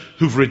those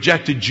who've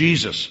rejected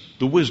Jesus,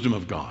 the wisdom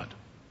of God.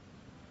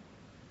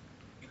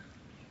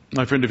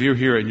 My friend, if you're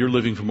here and you're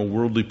living from a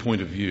worldly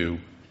point of view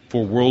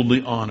for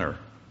worldly honor,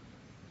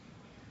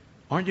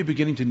 aren't you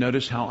beginning to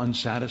notice how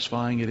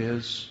unsatisfying it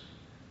is?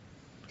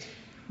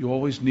 You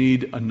always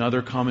need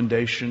another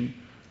commendation,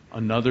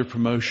 another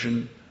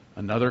promotion,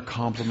 another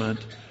compliment,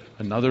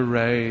 another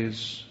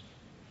raise,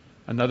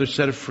 another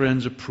set of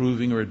friends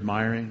approving or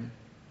admiring.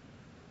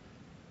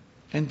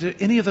 And do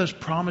any of those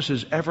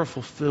promises ever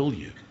fulfill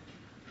you?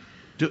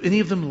 Do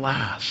any of them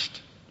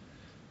last?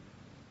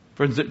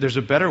 Friends, there's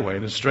a better way,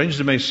 and as strange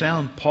as it may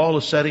sound, Paul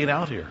is setting it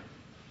out here.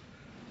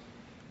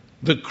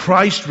 That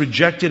Christ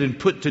rejected and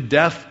put to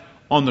death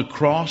on the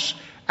cross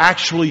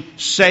actually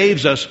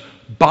saves us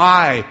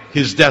by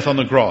His death on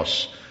the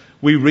cross.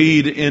 We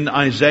read in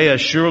Isaiah,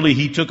 surely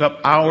He took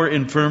up our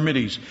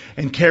infirmities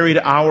and carried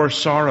our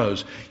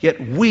sorrows. Yet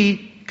we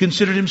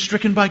considered Him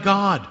stricken by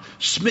God,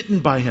 smitten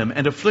by Him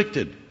and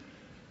afflicted.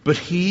 But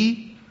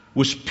He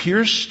was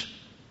pierced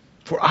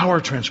for our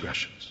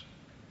transgressions.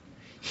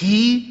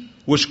 He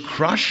was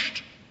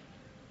crushed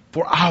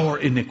for our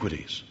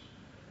iniquities.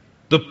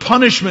 The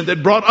punishment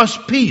that brought us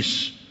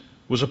peace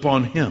was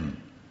upon Him.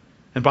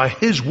 And by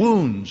His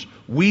wounds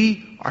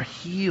we are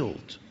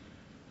healed.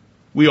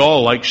 We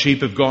all, like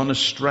sheep, have gone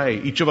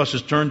astray. Each of us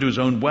has turned to his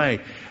own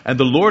way. And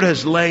the Lord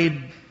has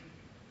laid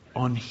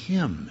on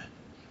Him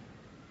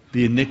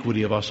the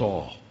iniquity of us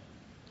all.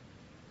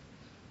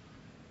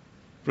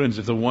 Friends,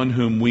 if the one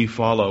whom we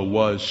follow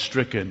was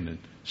stricken, and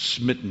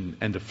smitten,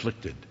 and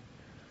afflicted,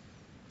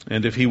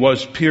 and if He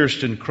was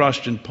pierced and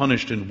crushed and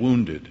punished and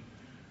wounded,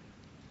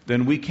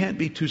 then we can't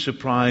be too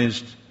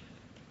surprised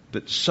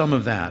that some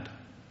of that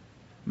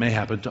may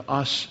happen to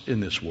us in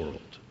this world.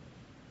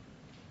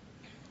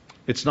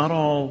 It's not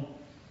all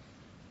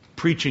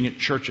preaching at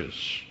churches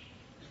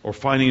or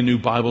finding a new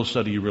Bible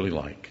study you really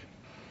like.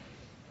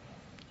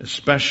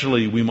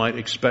 Especially, we might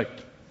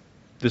expect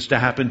this to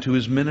happen to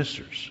His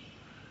ministers.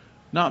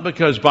 Not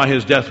because by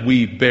His death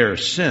we bear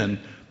sin,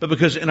 but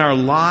because in our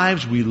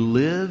lives we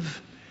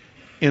live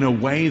in a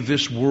way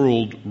this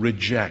world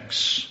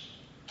rejects.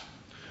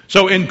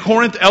 So in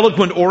Corinth,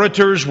 eloquent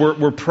orators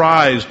were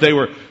prized. They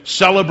were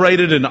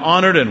celebrated and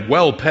honored and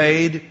well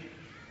paid.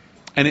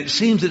 And it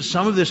seems that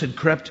some of this had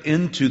crept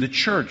into the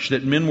church,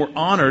 that men were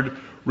honored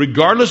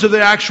regardless of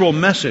the actual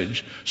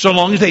message, so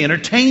long as they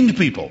entertained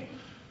people,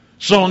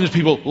 so long as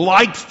people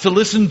liked to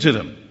listen to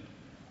them.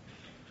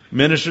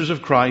 Ministers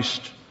of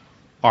Christ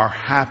are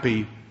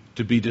happy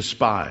to be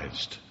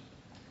despised,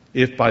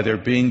 if by their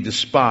being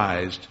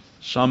despised,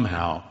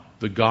 somehow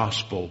the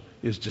gospel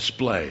is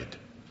displayed.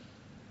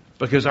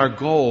 Because our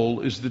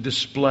goal is the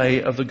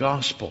display of the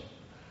gospel.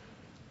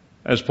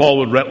 As Paul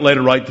would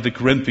later write to the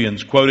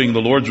Corinthians, quoting the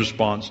Lord's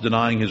response,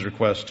 denying his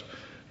request,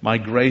 my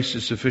grace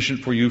is sufficient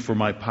for you, for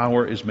my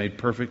power is made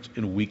perfect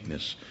in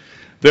weakness.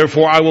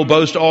 Therefore I will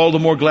boast all the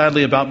more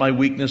gladly about my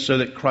weakness, so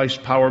that Christ's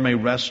power may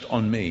rest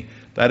on me.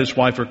 That is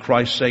why for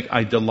Christ's sake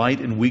I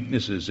delight in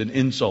weaknesses, in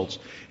insults,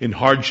 in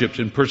hardships,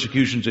 in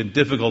persecutions, in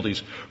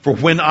difficulties. For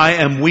when I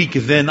am weak,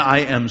 then I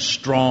am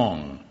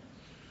strong.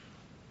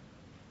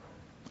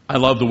 I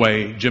love the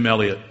way Jim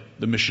Elliot,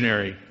 the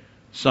missionary,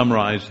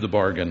 summarized the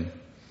bargain.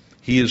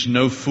 He is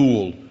no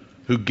fool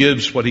who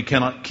gives what he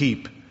cannot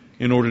keep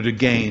in order to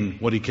gain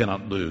what he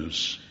cannot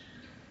lose.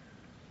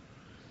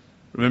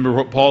 Remember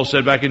what Paul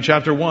said back in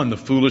chapter 1, the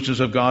foolishness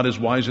of God is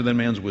wiser than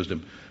man's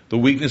wisdom. The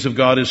weakness of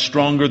God is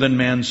stronger than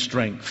man's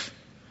strength.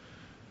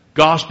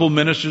 Gospel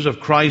ministers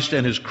of Christ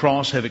and His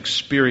cross have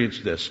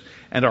experienced this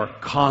and are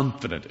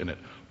confident in it.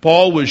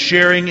 Paul was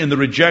sharing in the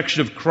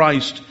rejection of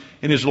Christ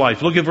in his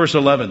life. Look at verse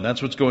 11.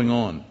 That's what's going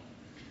on.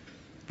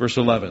 Verse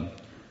 11.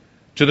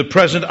 To the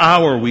present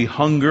hour we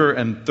hunger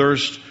and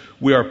thirst.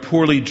 We are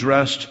poorly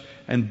dressed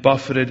and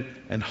buffeted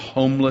and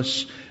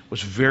homeless.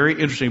 What's very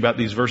interesting about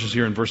these verses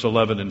here in verse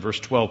 11 and verse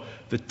 12,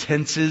 the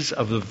tenses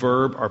of the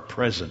verb are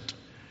present.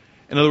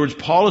 In other words,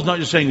 Paul is not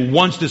just saying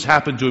once this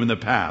happened to him in the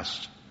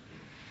past.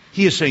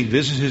 He is saying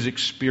this is his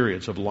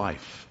experience of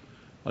life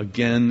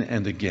again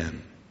and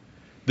again.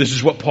 This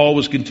is what Paul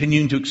was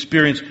continuing to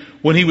experience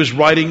when he was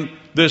writing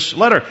this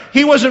letter.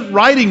 He wasn't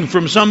writing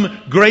from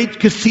some great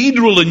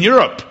cathedral in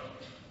Europe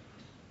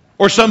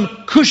or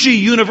some cushy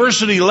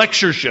university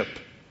lectureship.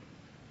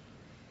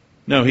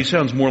 No, he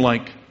sounds more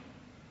like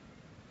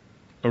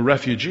a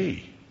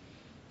refugee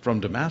from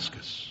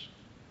Damascus.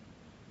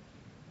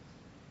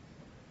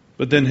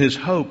 But then his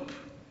hope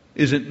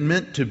isn't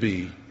meant to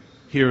be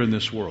here in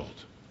this world.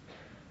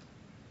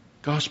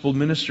 Gospel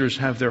ministers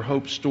have their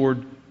hope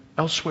stored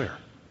elsewhere.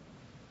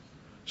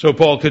 So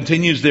Paul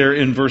continues there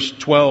in verse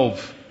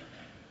 12.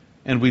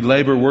 And we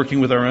labor working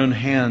with our own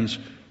hands.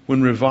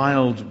 When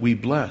reviled, we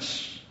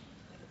bless.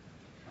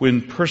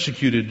 When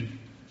persecuted,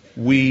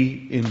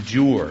 we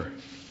endure.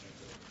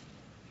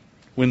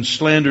 When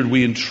slandered,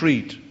 we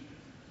entreat.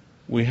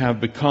 We have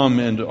become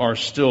and are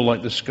still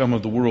like the scum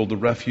of the world, the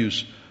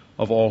refuse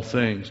of all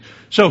things.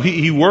 So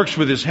he works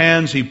with his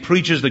hands, he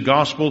preaches the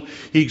gospel,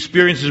 he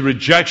experiences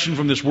rejection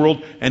from this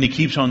world, and he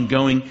keeps on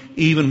going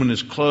even when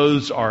his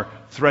clothes are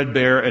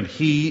threadbare and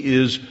he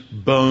is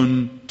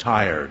bone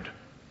tired.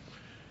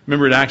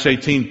 Remember in Acts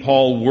 18,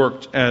 Paul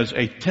worked as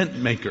a tent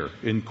maker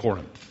in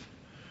Corinth.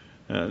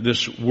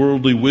 This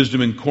worldly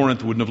wisdom in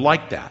Corinth wouldn't have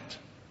liked that.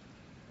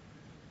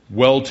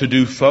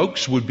 well-to-do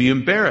folks would be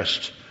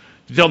embarrassed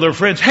to tell their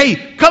friends,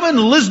 hey, come and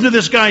listen to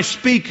this guy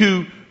speak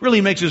who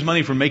really makes his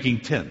money from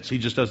making tents. He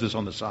just does this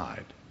on the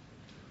side.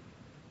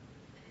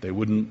 They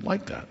wouldn't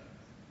like that.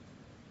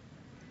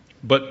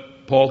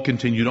 But Paul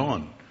continued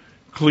on,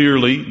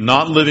 clearly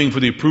not living for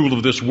the approval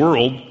of this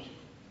world,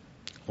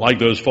 like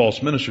those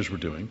false ministers were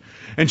doing.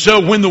 And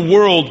so when the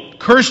world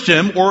cursed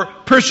him or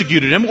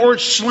persecuted him or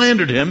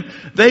slandered him,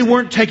 they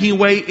weren't taking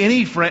away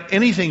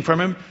anything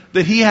from him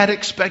that he had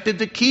expected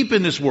to keep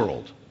in this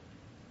world.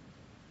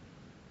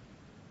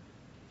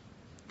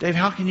 Dave,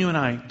 how can you and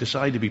I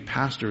decide to be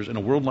pastors in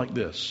a world like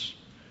this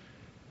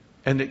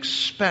and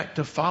expect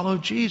to follow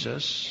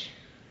Jesus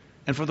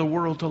and for the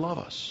world to love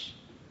us?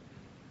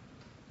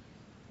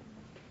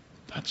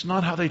 That's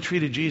not how they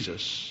treated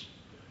Jesus.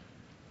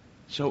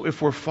 So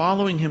if we're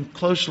following him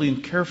closely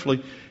and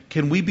carefully,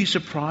 can we be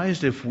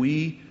surprised if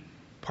we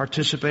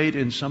participate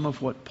in some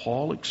of what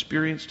Paul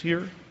experienced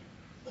here?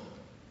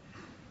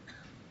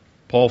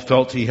 Paul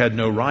felt he had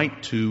no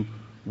right to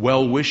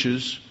well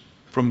wishes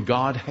from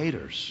God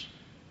haters.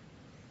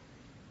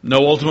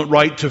 No ultimate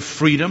right to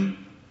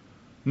freedom.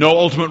 No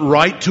ultimate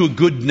right to a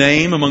good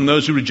name among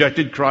those who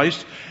rejected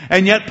Christ.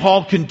 And yet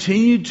Paul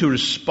continued to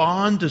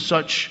respond to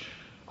such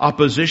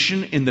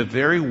opposition in the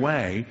very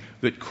way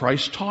that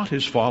Christ taught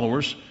his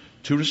followers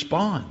to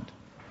respond.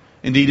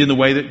 Indeed, in the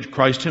way that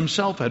Christ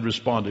himself had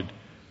responded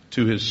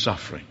to his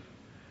suffering.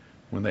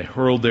 When they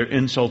hurled their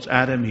insults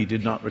at him, he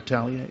did not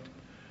retaliate.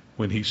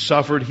 When he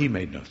suffered, he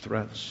made no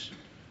threats.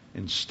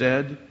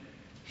 Instead,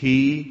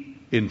 he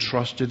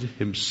entrusted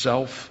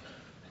himself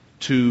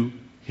to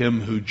him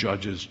who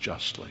judges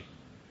justly.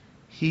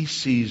 He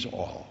sees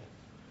all.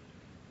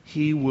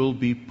 He will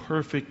be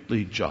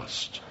perfectly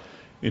just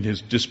in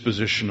his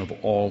disposition of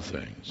all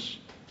things.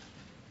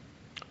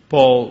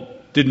 Paul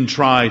didn't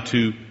try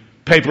to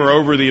paper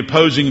over the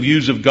opposing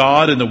views of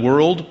God and the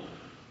world.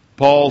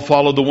 Paul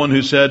followed the one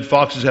who said,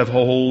 foxes have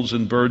holes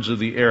and birds of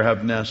the air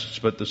have nests,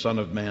 but the Son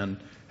of Man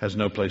has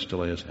no place to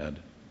lay his head.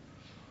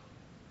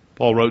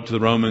 Paul wrote to the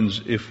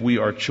Romans, if we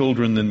are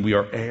children, then we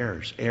are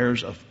heirs,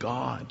 heirs of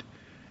God,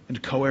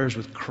 and co-heirs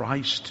with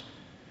Christ,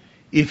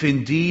 if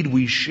indeed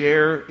we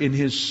share in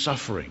his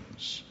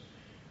sufferings,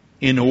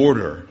 in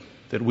order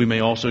that we may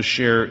also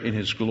share in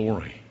his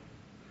glory.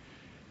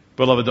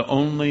 Beloved, the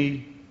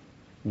only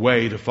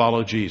way to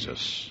follow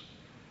Jesus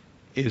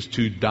is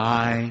to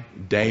die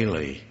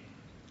daily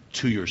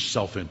to your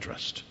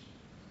self-interest.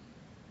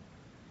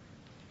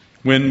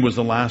 When was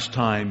the last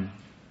time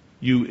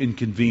you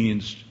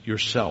inconvenienced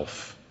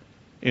yourself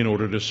in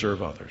order to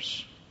serve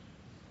others?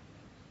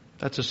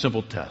 That's a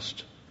simple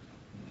test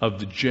of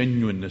the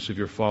genuineness of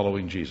your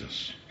following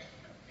Jesus.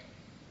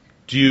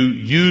 Do you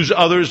use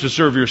others to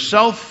serve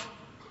yourself,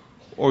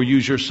 or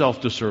use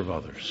yourself to serve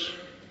others?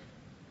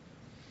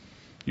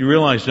 You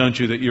realize, don't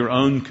you, that your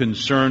own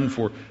concern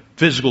for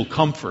physical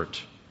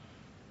comfort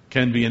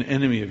can be an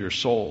enemy of your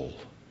soul?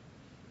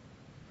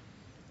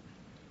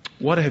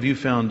 What have you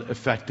found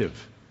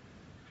effective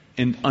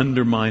in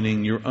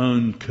undermining your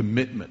own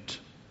commitment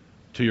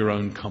to your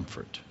own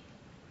comfort?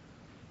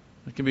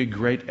 It can be a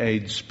great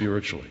aid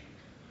spiritually.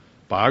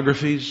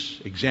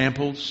 Biographies,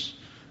 examples,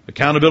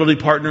 accountability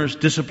partners,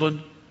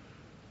 discipline.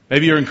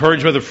 Maybe you're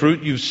encouraged by the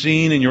fruit you've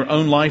seen in your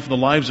own life and the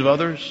lives of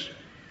others.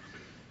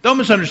 Don't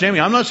misunderstand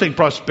me. I'm not saying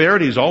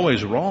prosperity is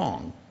always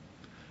wrong.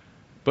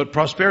 But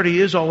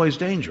prosperity is always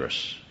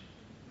dangerous.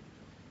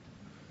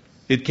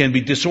 It can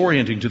be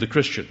disorienting to the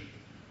Christian.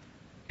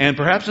 And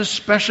perhaps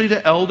especially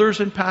to elders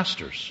and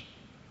pastors.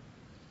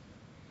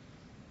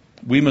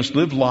 We must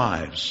live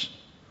lives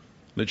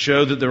that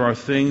show that there are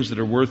things that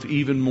are worth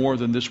even more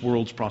than this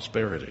world's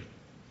prosperity.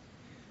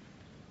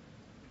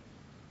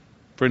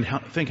 Friend,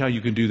 think how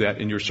you can do that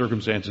in your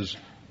circumstances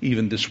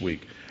even this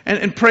week.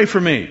 And pray for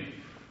me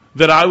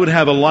that I would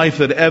have a life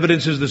that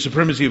evidences the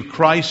supremacy of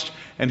Christ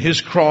and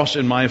his cross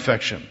in my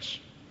affections.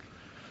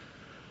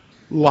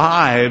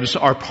 Lives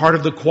are part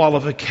of the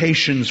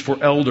qualifications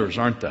for elders,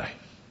 aren't they?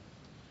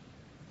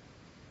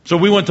 So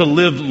we want to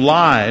live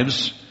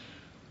lives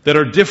that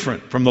are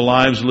different from the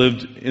lives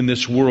lived in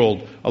this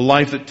world. A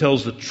life that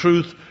tells the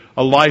truth,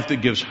 a life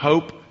that gives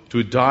hope to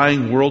a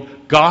dying world.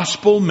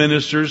 Gospel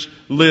ministers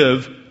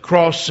live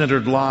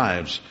cross-centered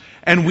lives.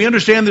 And we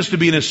understand this to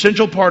be an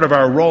essential part of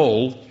our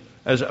role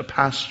as a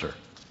pastor.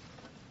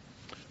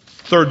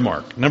 Third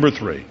mark, number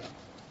 3,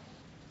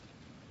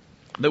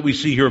 that we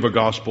see here of a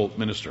gospel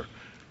minister.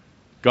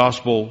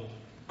 Gospel,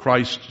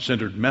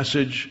 Christ-centered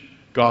message.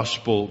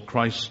 Gospel,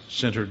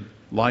 Christ-centered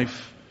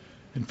life.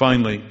 And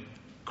finally,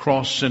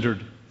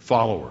 cross-centered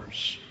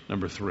followers.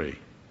 Number 3.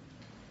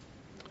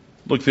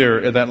 Look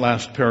there at that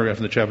last paragraph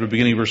in the chapter,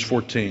 beginning of verse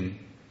 14.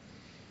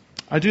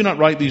 I do not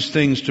write these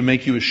things to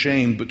make you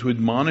ashamed, but to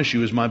admonish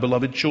you as my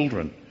beloved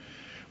children.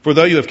 For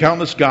though you have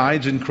countless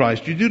guides in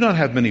Christ, you do not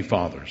have many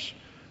fathers.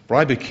 For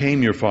I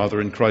became your father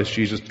in Christ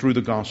Jesus through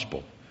the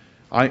gospel.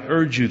 I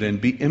urge you then,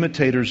 be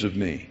imitators of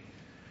me.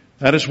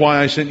 That is why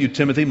I sent you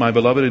Timothy, my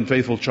beloved and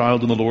faithful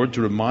child in the Lord,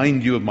 to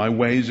remind you of my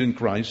ways in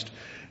Christ,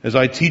 as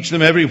I teach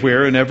them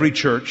everywhere in every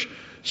church,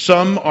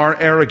 Some are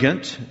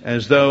arrogant,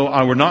 as though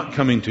I were not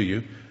coming to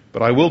you,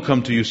 but I will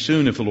come to you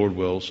soon if the Lord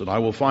wills, and I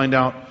will find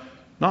out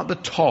not the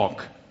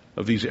talk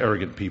of these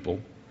arrogant people,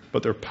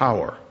 but their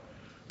power.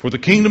 For the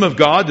kingdom of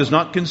God does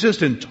not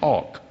consist in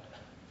talk,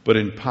 but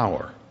in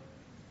power.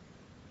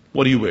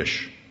 What do you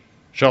wish?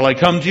 Shall I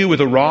come to you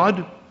with a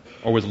rod,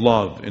 or with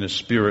love in a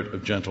spirit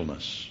of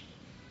gentleness?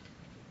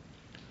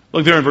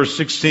 Look there in verse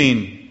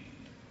 16.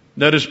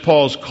 Notice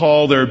Paul's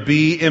call there,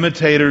 be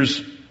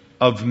imitators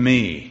of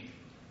me.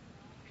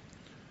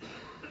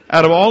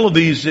 Out of all of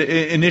these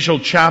initial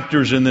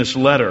chapters in this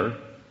letter,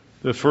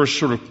 the first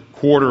sort of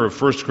quarter of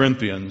 1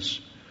 Corinthians,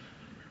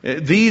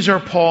 these are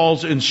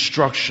Paul's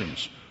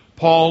instructions.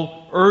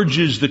 Paul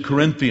urges the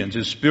Corinthians,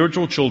 his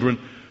spiritual children,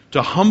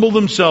 to humble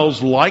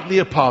themselves like the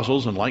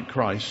apostles and like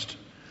Christ,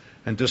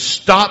 and to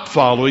stop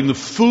following the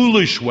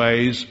foolish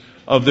ways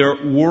of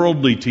their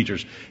worldly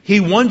teachers. He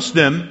wants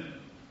them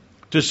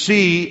to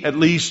see, at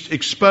least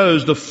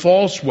expose, the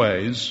false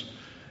ways,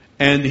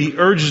 and he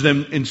urges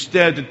them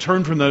instead to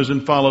turn from those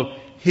and follow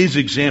his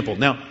example.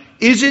 Now,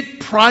 is it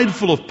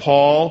prideful of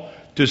Paul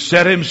to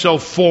set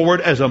himself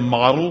forward as a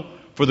model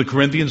for the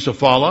Corinthians to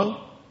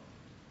follow?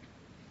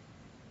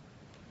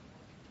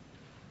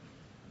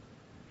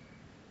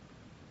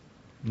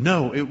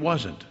 No, it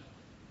wasn't.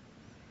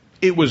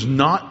 It was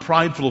not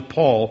prideful of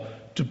Paul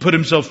to put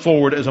himself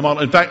forward as a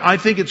model. In fact, I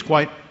think it's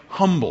quite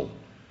humble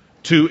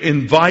to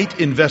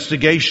invite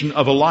investigation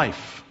of a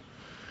life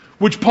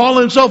which Paul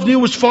himself knew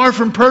was far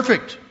from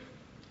perfect.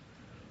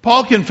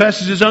 Paul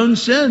confesses his own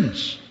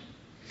sins.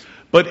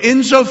 But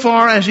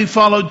insofar as he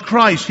followed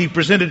Christ, he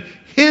presented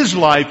his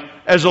life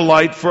as a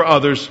light for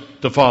others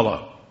to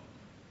follow.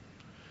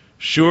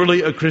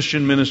 Surely a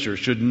Christian minister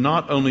should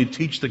not only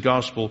teach the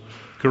gospel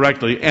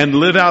correctly and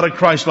live out a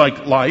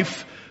Christ-like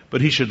life,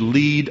 but he should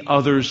lead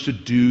others to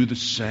do the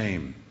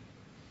same.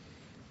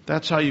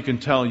 That's how you can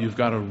tell you've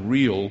got a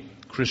real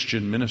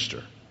Christian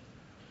minister.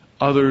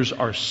 Others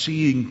are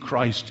seeing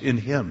Christ in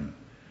him,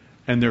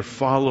 and they're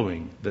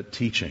following that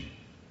teaching.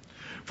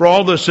 For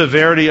all the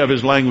severity of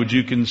his language,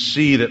 you can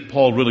see that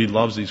Paul really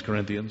loves these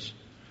Corinthians.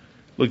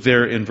 Look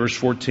there in verse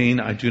 14,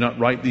 I do not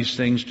write these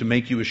things to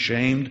make you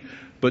ashamed,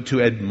 but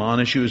to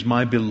admonish you as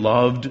my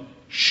beloved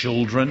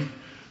children.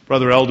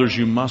 Brother elders,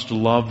 you must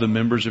love the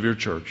members of your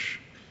church.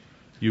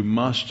 You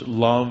must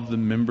love the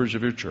members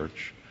of your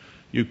church.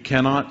 You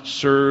cannot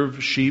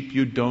serve sheep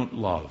you don't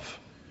love.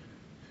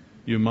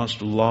 You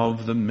must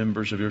love the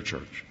members of your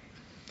church.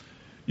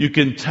 You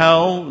can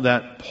tell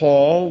that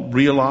Paul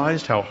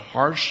realized how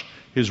harsh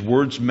his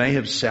words may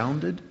have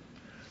sounded,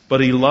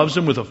 but he loves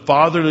them with a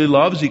fatherly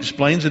love, as he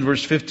explains in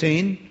verse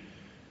 15.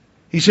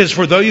 He says,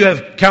 for though you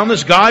have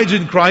countless guides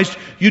in Christ,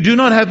 you do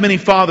not have many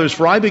fathers,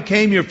 for I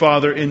became your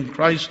father in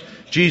Christ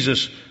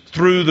Jesus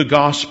through the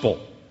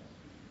gospel.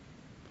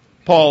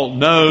 Paul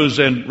knows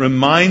and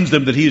reminds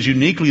them that he is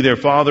uniquely their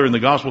father in the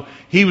gospel.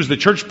 He was the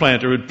church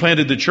planter who had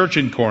planted the church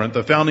in Corinth,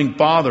 the founding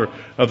father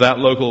of that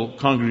local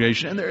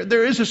congregation. And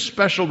there is a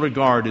special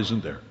regard,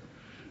 isn't there,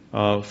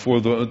 for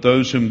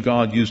those whom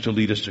God used to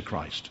lead us to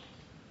Christ.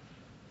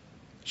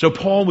 So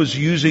Paul was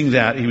using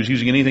that. He was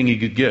using anything he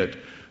could get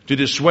to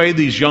dissuade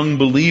these young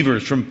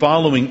believers from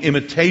following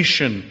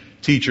imitation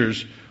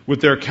teachers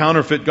with their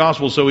counterfeit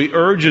gospel. So he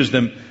urges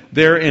them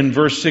there in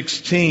verse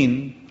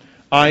 16,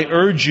 I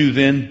urge you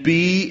then,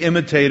 be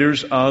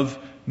imitators of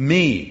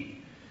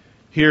me.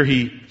 Here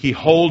he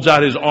holds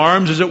out his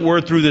arms, as it were,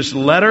 through this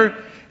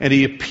letter, and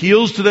he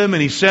appeals to them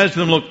and he says to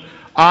them, look,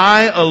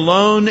 I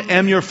alone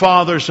am your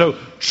father, so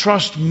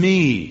trust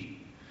me.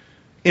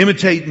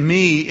 Imitate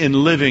me in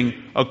living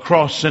a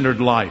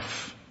cross-centered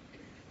life.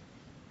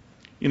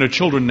 You know,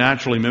 children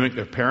naturally mimic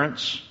their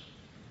parents.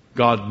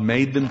 God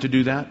made them to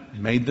do that,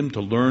 made them to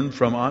learn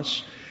from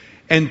us.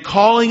 And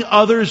calling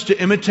others to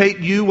imitate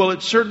you, well,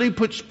 it certainly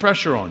puts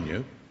pressure on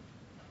you.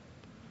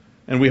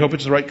 And we hope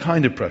it's the right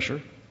kind of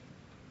pressure.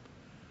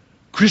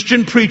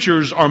 Christian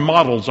preachers are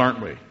models,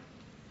 aren't we?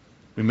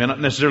 We may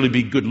not necessarily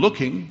be good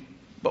looking,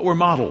 but we're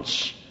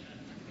models.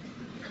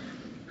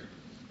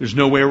 There's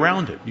no way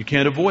around it. You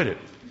can't avoid it.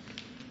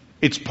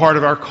 It's part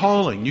of our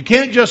calling. You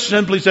can't just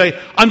simply say,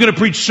 I'm going to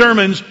preach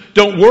sermons,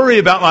 don't worry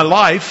about my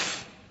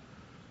life.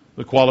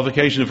 The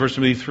qualifications of 1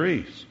 Timothy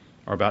 3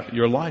 are about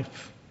your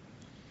life.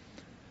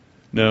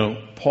 No,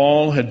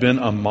 Paul had been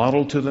a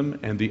model to them,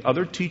 and the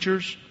other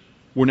teachers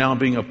were now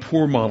being a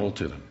poor model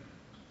to them.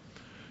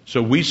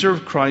 So we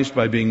serve Christ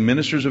by being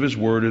ministers of His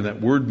Word, and that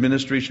word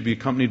ministry should be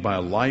accompanied by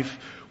a life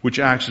which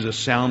acts as a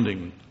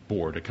sounding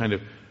board, a kind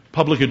of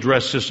public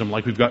address system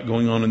like we've got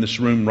going on in this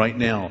room right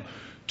now,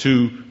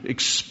 to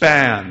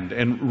expand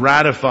and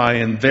ratify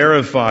and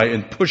verify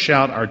and push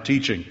out our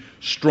teaching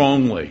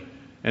strongly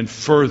and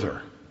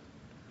further.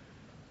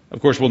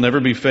 Of course, we'll never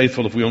be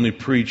faithful if we only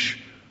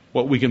preach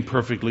what we can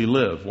perfectly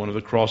live. One of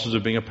the crosses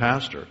of being a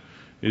pastor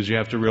is you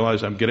have to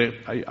realize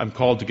I'm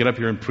called to get up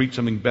here and preach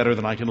something better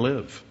than I can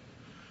live.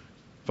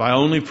 If I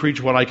only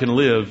preach what I can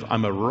live,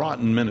 I'm a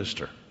rotten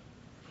minister.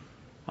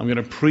 I'm going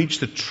to preach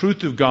the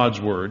truth of God's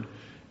Word,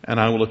 and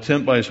I will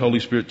attempt by His Holy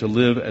Spirit to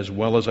live as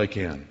well as I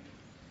can.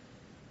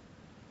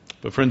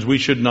 But friends, we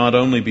should not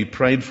only be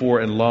prayed for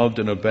and loved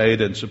and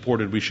obeyed and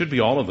supported, we should be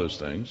all of those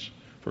things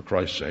for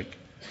Christ's sake,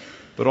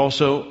 but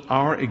also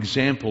our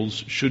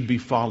examples should be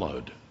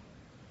followed.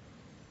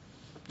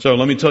 So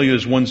let me tell you,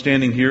 as one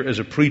standing here as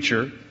a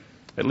preacher,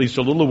 at least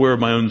a little aware of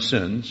my own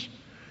sins,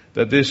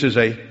 that this is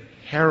a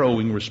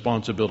harrowing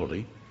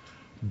responsibility,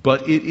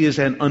 but it is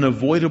an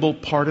unavoidable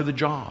part of the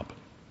job.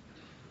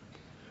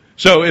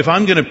 So if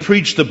I'm going to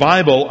preach the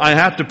Bible, I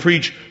have to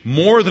preach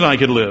more than I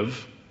could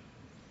live,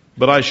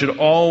 but I should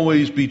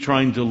always be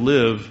trying to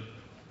live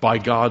by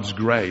God's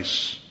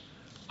grace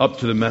up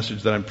to the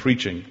message that I'm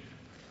preaching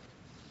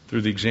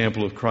through the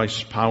example of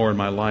Christ's power in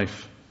my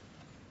life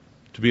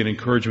to be an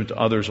encouragement to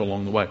others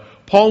along the way.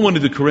 Paul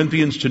wanted the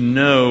Corinthians to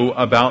know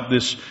about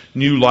this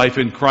new life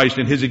in Christ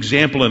and his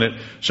example in it.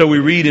 So we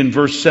read in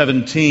verse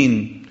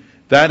 17,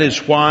 "That is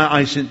why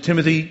I sent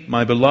Timothy,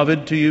 my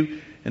beloved, to you,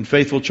 and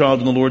faithful child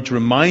in the Lord, to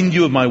remind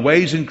you of my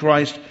ways in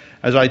Christ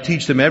as I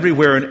teach them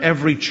everywhere in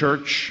every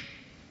church."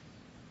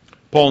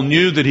 Paul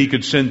knew that he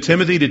could send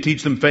Timothy to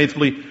teach them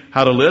faithfully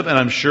how to live, and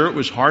I'm sure it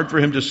was hard for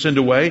him to send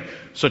away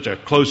such a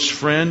close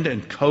friend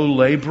and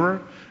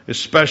co-laborer,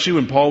 especially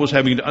when Paul was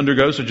having to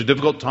undergo such a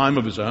difficult time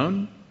of his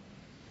own.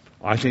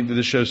 I think that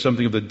this shows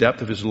something of the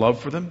depth of his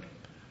love for them.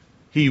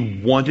 He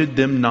wanted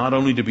them not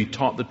only to be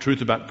taught the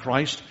truth about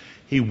Christ,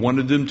 he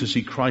wanted them to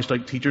see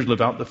Christ-like teachers live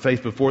out the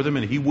faith before them,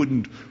 and he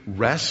wouldn't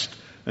rest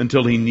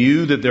until he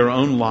knew that their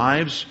own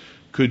lives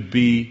could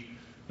be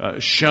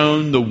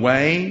shown the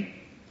way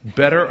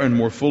better and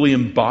more fully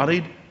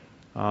embodied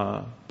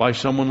by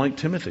someone like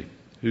Timothy,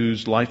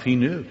 whose life he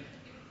knew.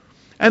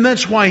 And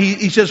that's why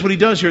he says what he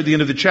does here at the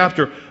end of the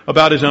chapter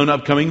about his own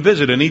upcoming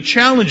visit, and he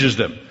challenges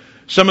them.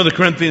 Some of the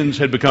Corinthians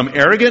had become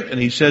arrogant, and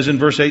he says in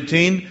verse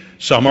 18,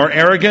 "Some are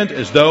arrogant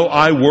as though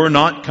I were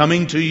not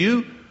coming to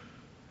you."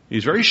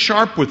 He's very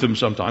sharp with them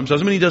sometimes.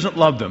 Doesn't mean he doesn't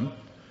love them,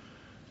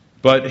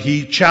 but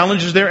he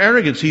challenges their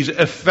arrogance. He's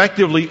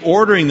effectively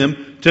ordering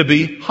them to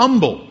be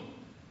humble.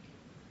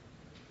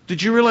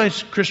 Did you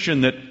realize,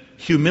 Christian, that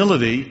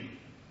humility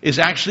is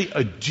actually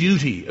a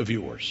duty of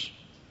yours?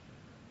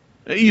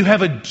 You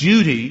have a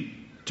duty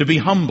to be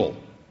humble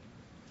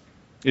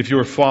if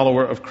you're a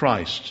follower of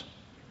Christ.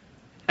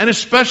 And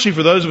especially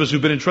for those of us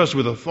who've been entrusted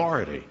with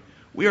authority,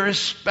 we are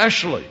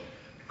especially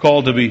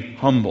called to be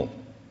humble.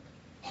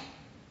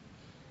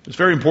 It's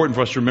very important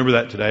for us to remember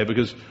that today,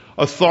 because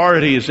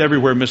authority is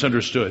everywhere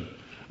misunderstood.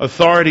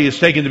 Authority is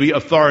taken to be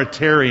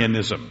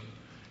authoritarianism.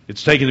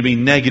 It's taken to be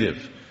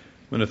negative,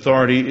 when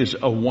authority is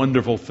a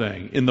wonderful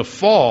thing. In the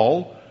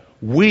fall,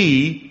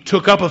 we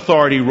took up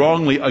authority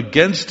wrongly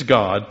against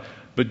God,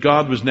 but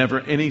God was never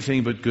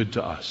anything but good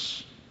to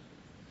us.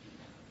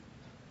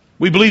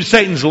 We believe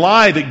Satan's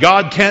lie that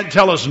God can't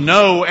tell us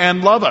no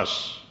and love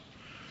us.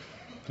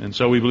 And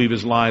so we believe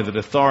his lie that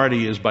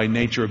authority is by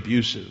nature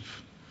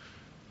abusive.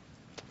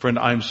 Friend,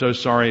 I'm so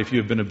sorry if you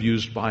have been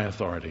abused by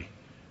authority.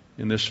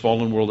 In this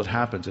fallen world, it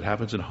happens. It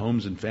happens in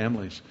homes and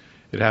families.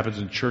 It happens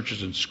in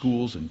churches and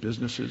schools and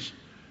businesses.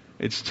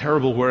 It's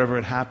terrible wherever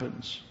it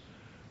happens.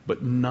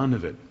 But none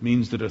of it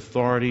means that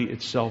authority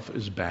itself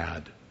is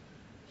bad.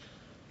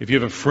 If you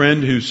have a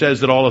friend who says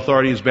that all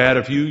authority is bad,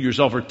 if you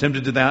yourself are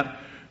tempted to that,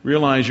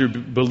 realize you're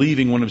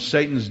believing one of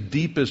Satan's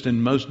deepest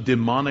and most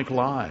demonic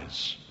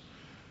lies.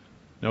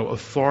 No,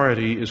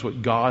 authority is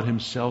what God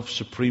himself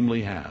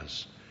supremely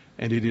has,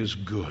 and it is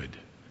good.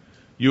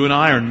 You and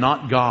I are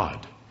not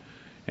God,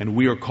 and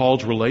we are called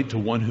to relate to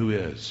one who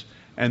is.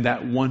 And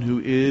that one who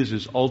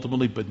is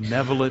ultimately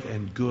benevolent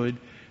and good,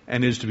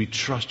 and is to be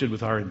trusted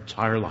with our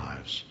entire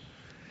lives.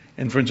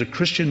 And friends, a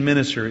Christian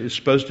minister is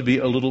supposed to be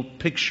a little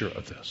picture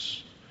of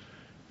this.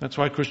 That's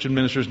why Christian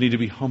ministers need to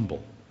be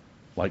humble,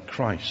 like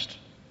Christ.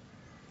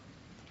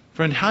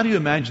 Friend, how do you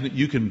imagine that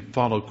you can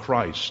follow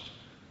Christ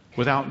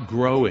without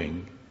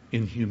growing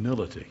in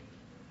humility?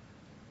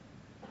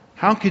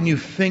 How can you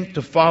think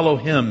to follow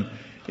him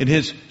in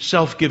his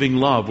self-giving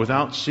love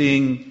without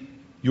seeing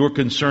your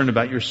concern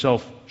about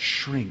yourself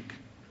shrink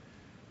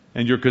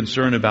and your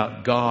concern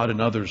about God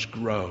and others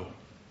grow?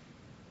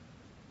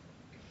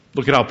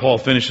 Look at how Paul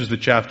finishes the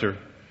chapter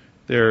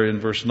there in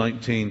verse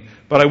 19.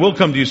 "But I will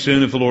come to you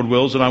soon if the Lord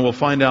wills, and I will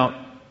find out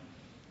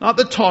not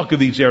the talk of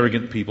these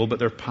arrogant people, but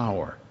their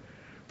power.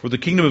 For the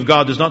kingdom of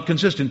God does not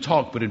consist in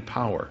talk, but in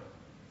power.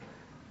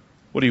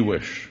 What do you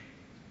wish?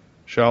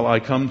 Shall I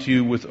come to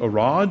you with a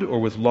rod or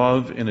with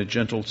love in a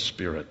gentle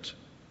spirit?"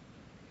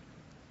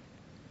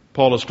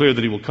 Paul is clear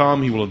that he will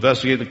come. He will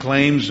investigate the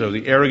claims of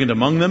the arrogant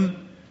among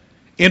them.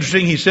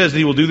 Interesting, he says that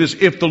he will do this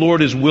if the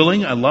Lord is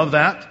willing. I love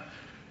that.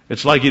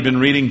 It's like he'd been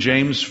reading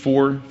James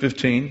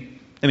 4:15.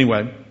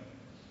 Anyway,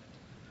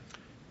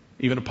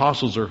 even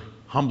apostles are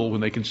humble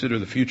when they consider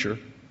the future.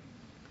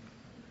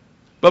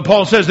 But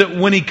Paul says that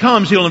when he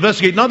comes, he'll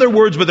investigate not their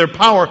words but their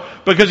power,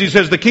 because he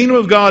says the kingdom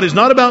of God is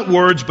not about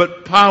words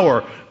but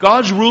power.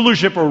 God's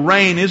rulership or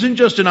reign isn't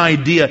just an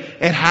idea.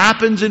 It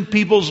happens in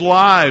people's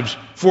lives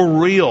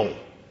for real.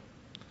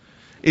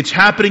 It's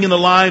happening in the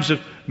lives of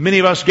many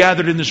of us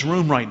gathered in this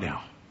room right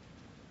now.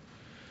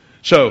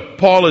 So,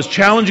 Paul is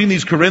challenging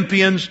these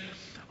Corinthians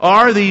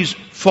Are these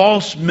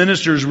false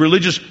ministers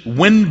religious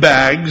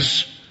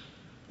windbags,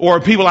 or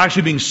are people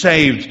actually being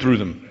saved through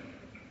them?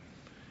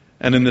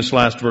 And in this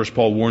last verse,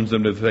 Paul warns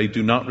them that if they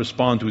do not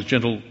respond to his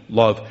gentle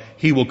love,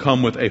 he will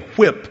come with a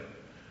whip,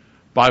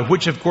 by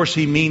which, of course,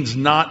 he means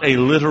not a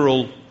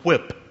literal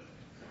whip,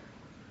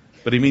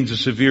 but he means a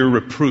severe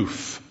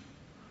reproof.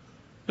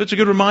 It's a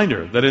good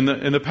reminder that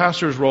in the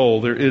pastor's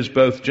role there is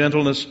both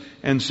gentleness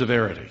and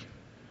severity,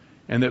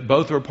 and that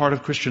both are a part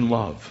of Christian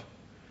love,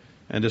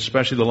 and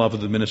especially the love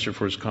of the minister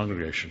for his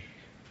congregation.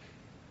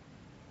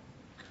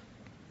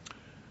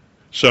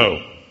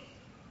 So,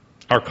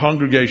 our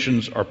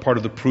congregations are part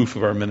of the proof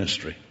of our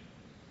ministry.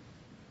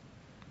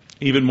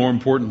 Even more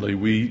importantly,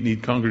 we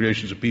need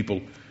congregations of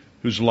people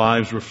whose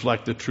lives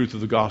reflect the truth of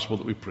the gospel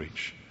that we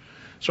preach.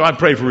 So I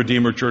pray for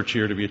Redeemer Church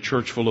here to be a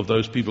church full of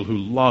those people who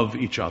love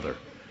each other,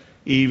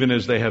 even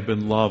as they have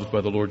been loved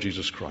by the Lord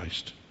Jesus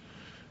Christ.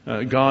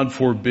 God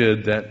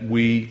forbid that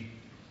we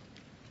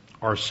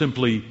are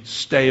simply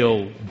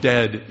stale,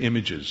 dead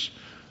images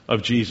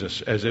of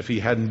Jesus, as if he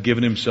hadn't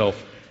given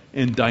himself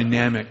in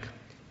dynamic,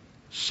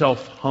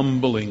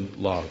 self-humbling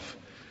love.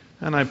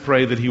 And I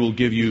pray that he will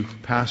give you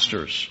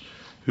pastors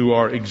who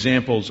are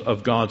examples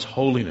of God's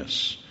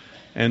holiness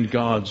and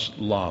God's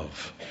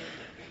love.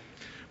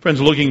 Friends,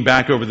 looking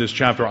back over this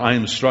chapter, I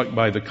am struck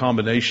by the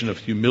combination of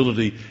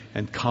humility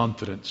and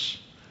confidence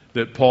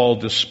that Paul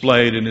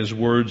displayed in his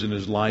words and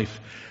his life.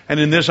 And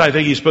in this, I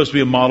think he's supposed to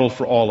be a model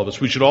for all of us.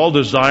 We should all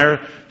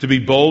desire to be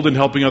bold in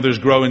helping others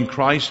grow in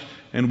Christ,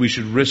 and we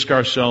should risk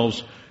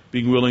ourselves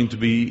being willing to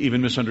be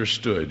even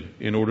misunderstood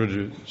in order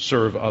to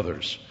serve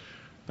others.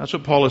 That's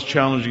what Paul is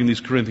challenging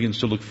these Corinthians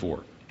to look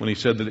for when he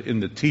said that in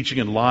the teaching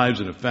and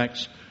lives and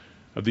effects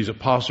of these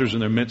apostles in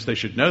their midst, they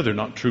should know they're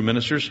not true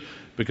ministers,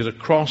 because a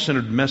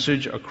cross-centered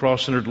message, a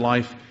cross-centered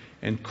life,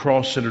 and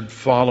cross-centered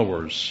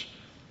followers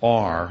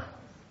are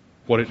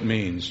what it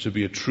means to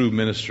be a true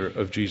minister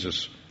of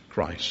Jesus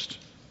Christ.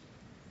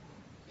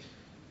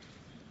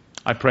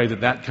 I pray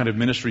that that kind of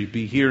ministry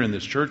be here in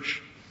this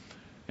church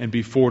and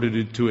be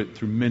forwarded to it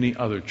through many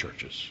other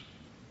churches.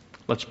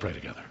 Let's pray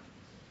together.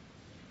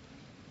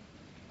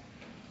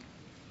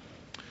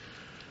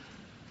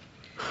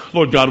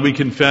 Lord God, we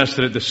confess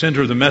that at the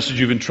center of the message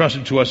you've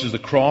entrusted to us is the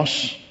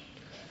cross.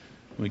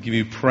 We give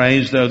you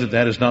praise, though, that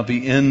that is not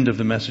the end of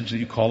the message that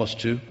you call us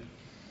to.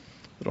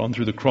 That on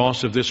through the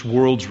cross of this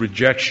world's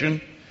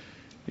rejection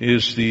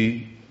is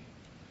the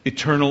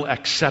eternal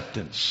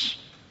acceptance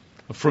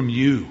from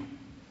you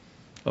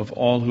of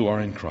all who are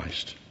in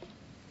Christ.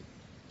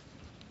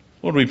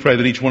 Lord, we pray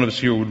that each one of us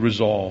here would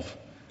resolve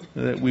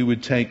that we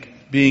would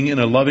take being in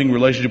a loving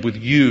relationship with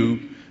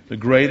you, the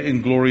great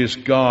and glorious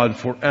God,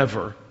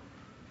 forever,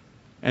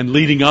 and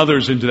leading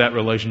others into that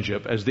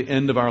relationship as the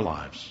end of our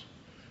lives,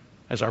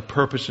 as our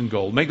purpose and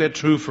goal. Make that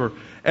true for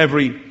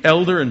every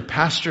elder and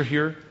pastor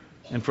here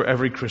and for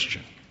every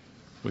Christian.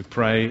 We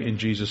pray in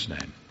Jesus'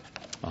 name.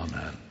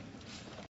 Amen.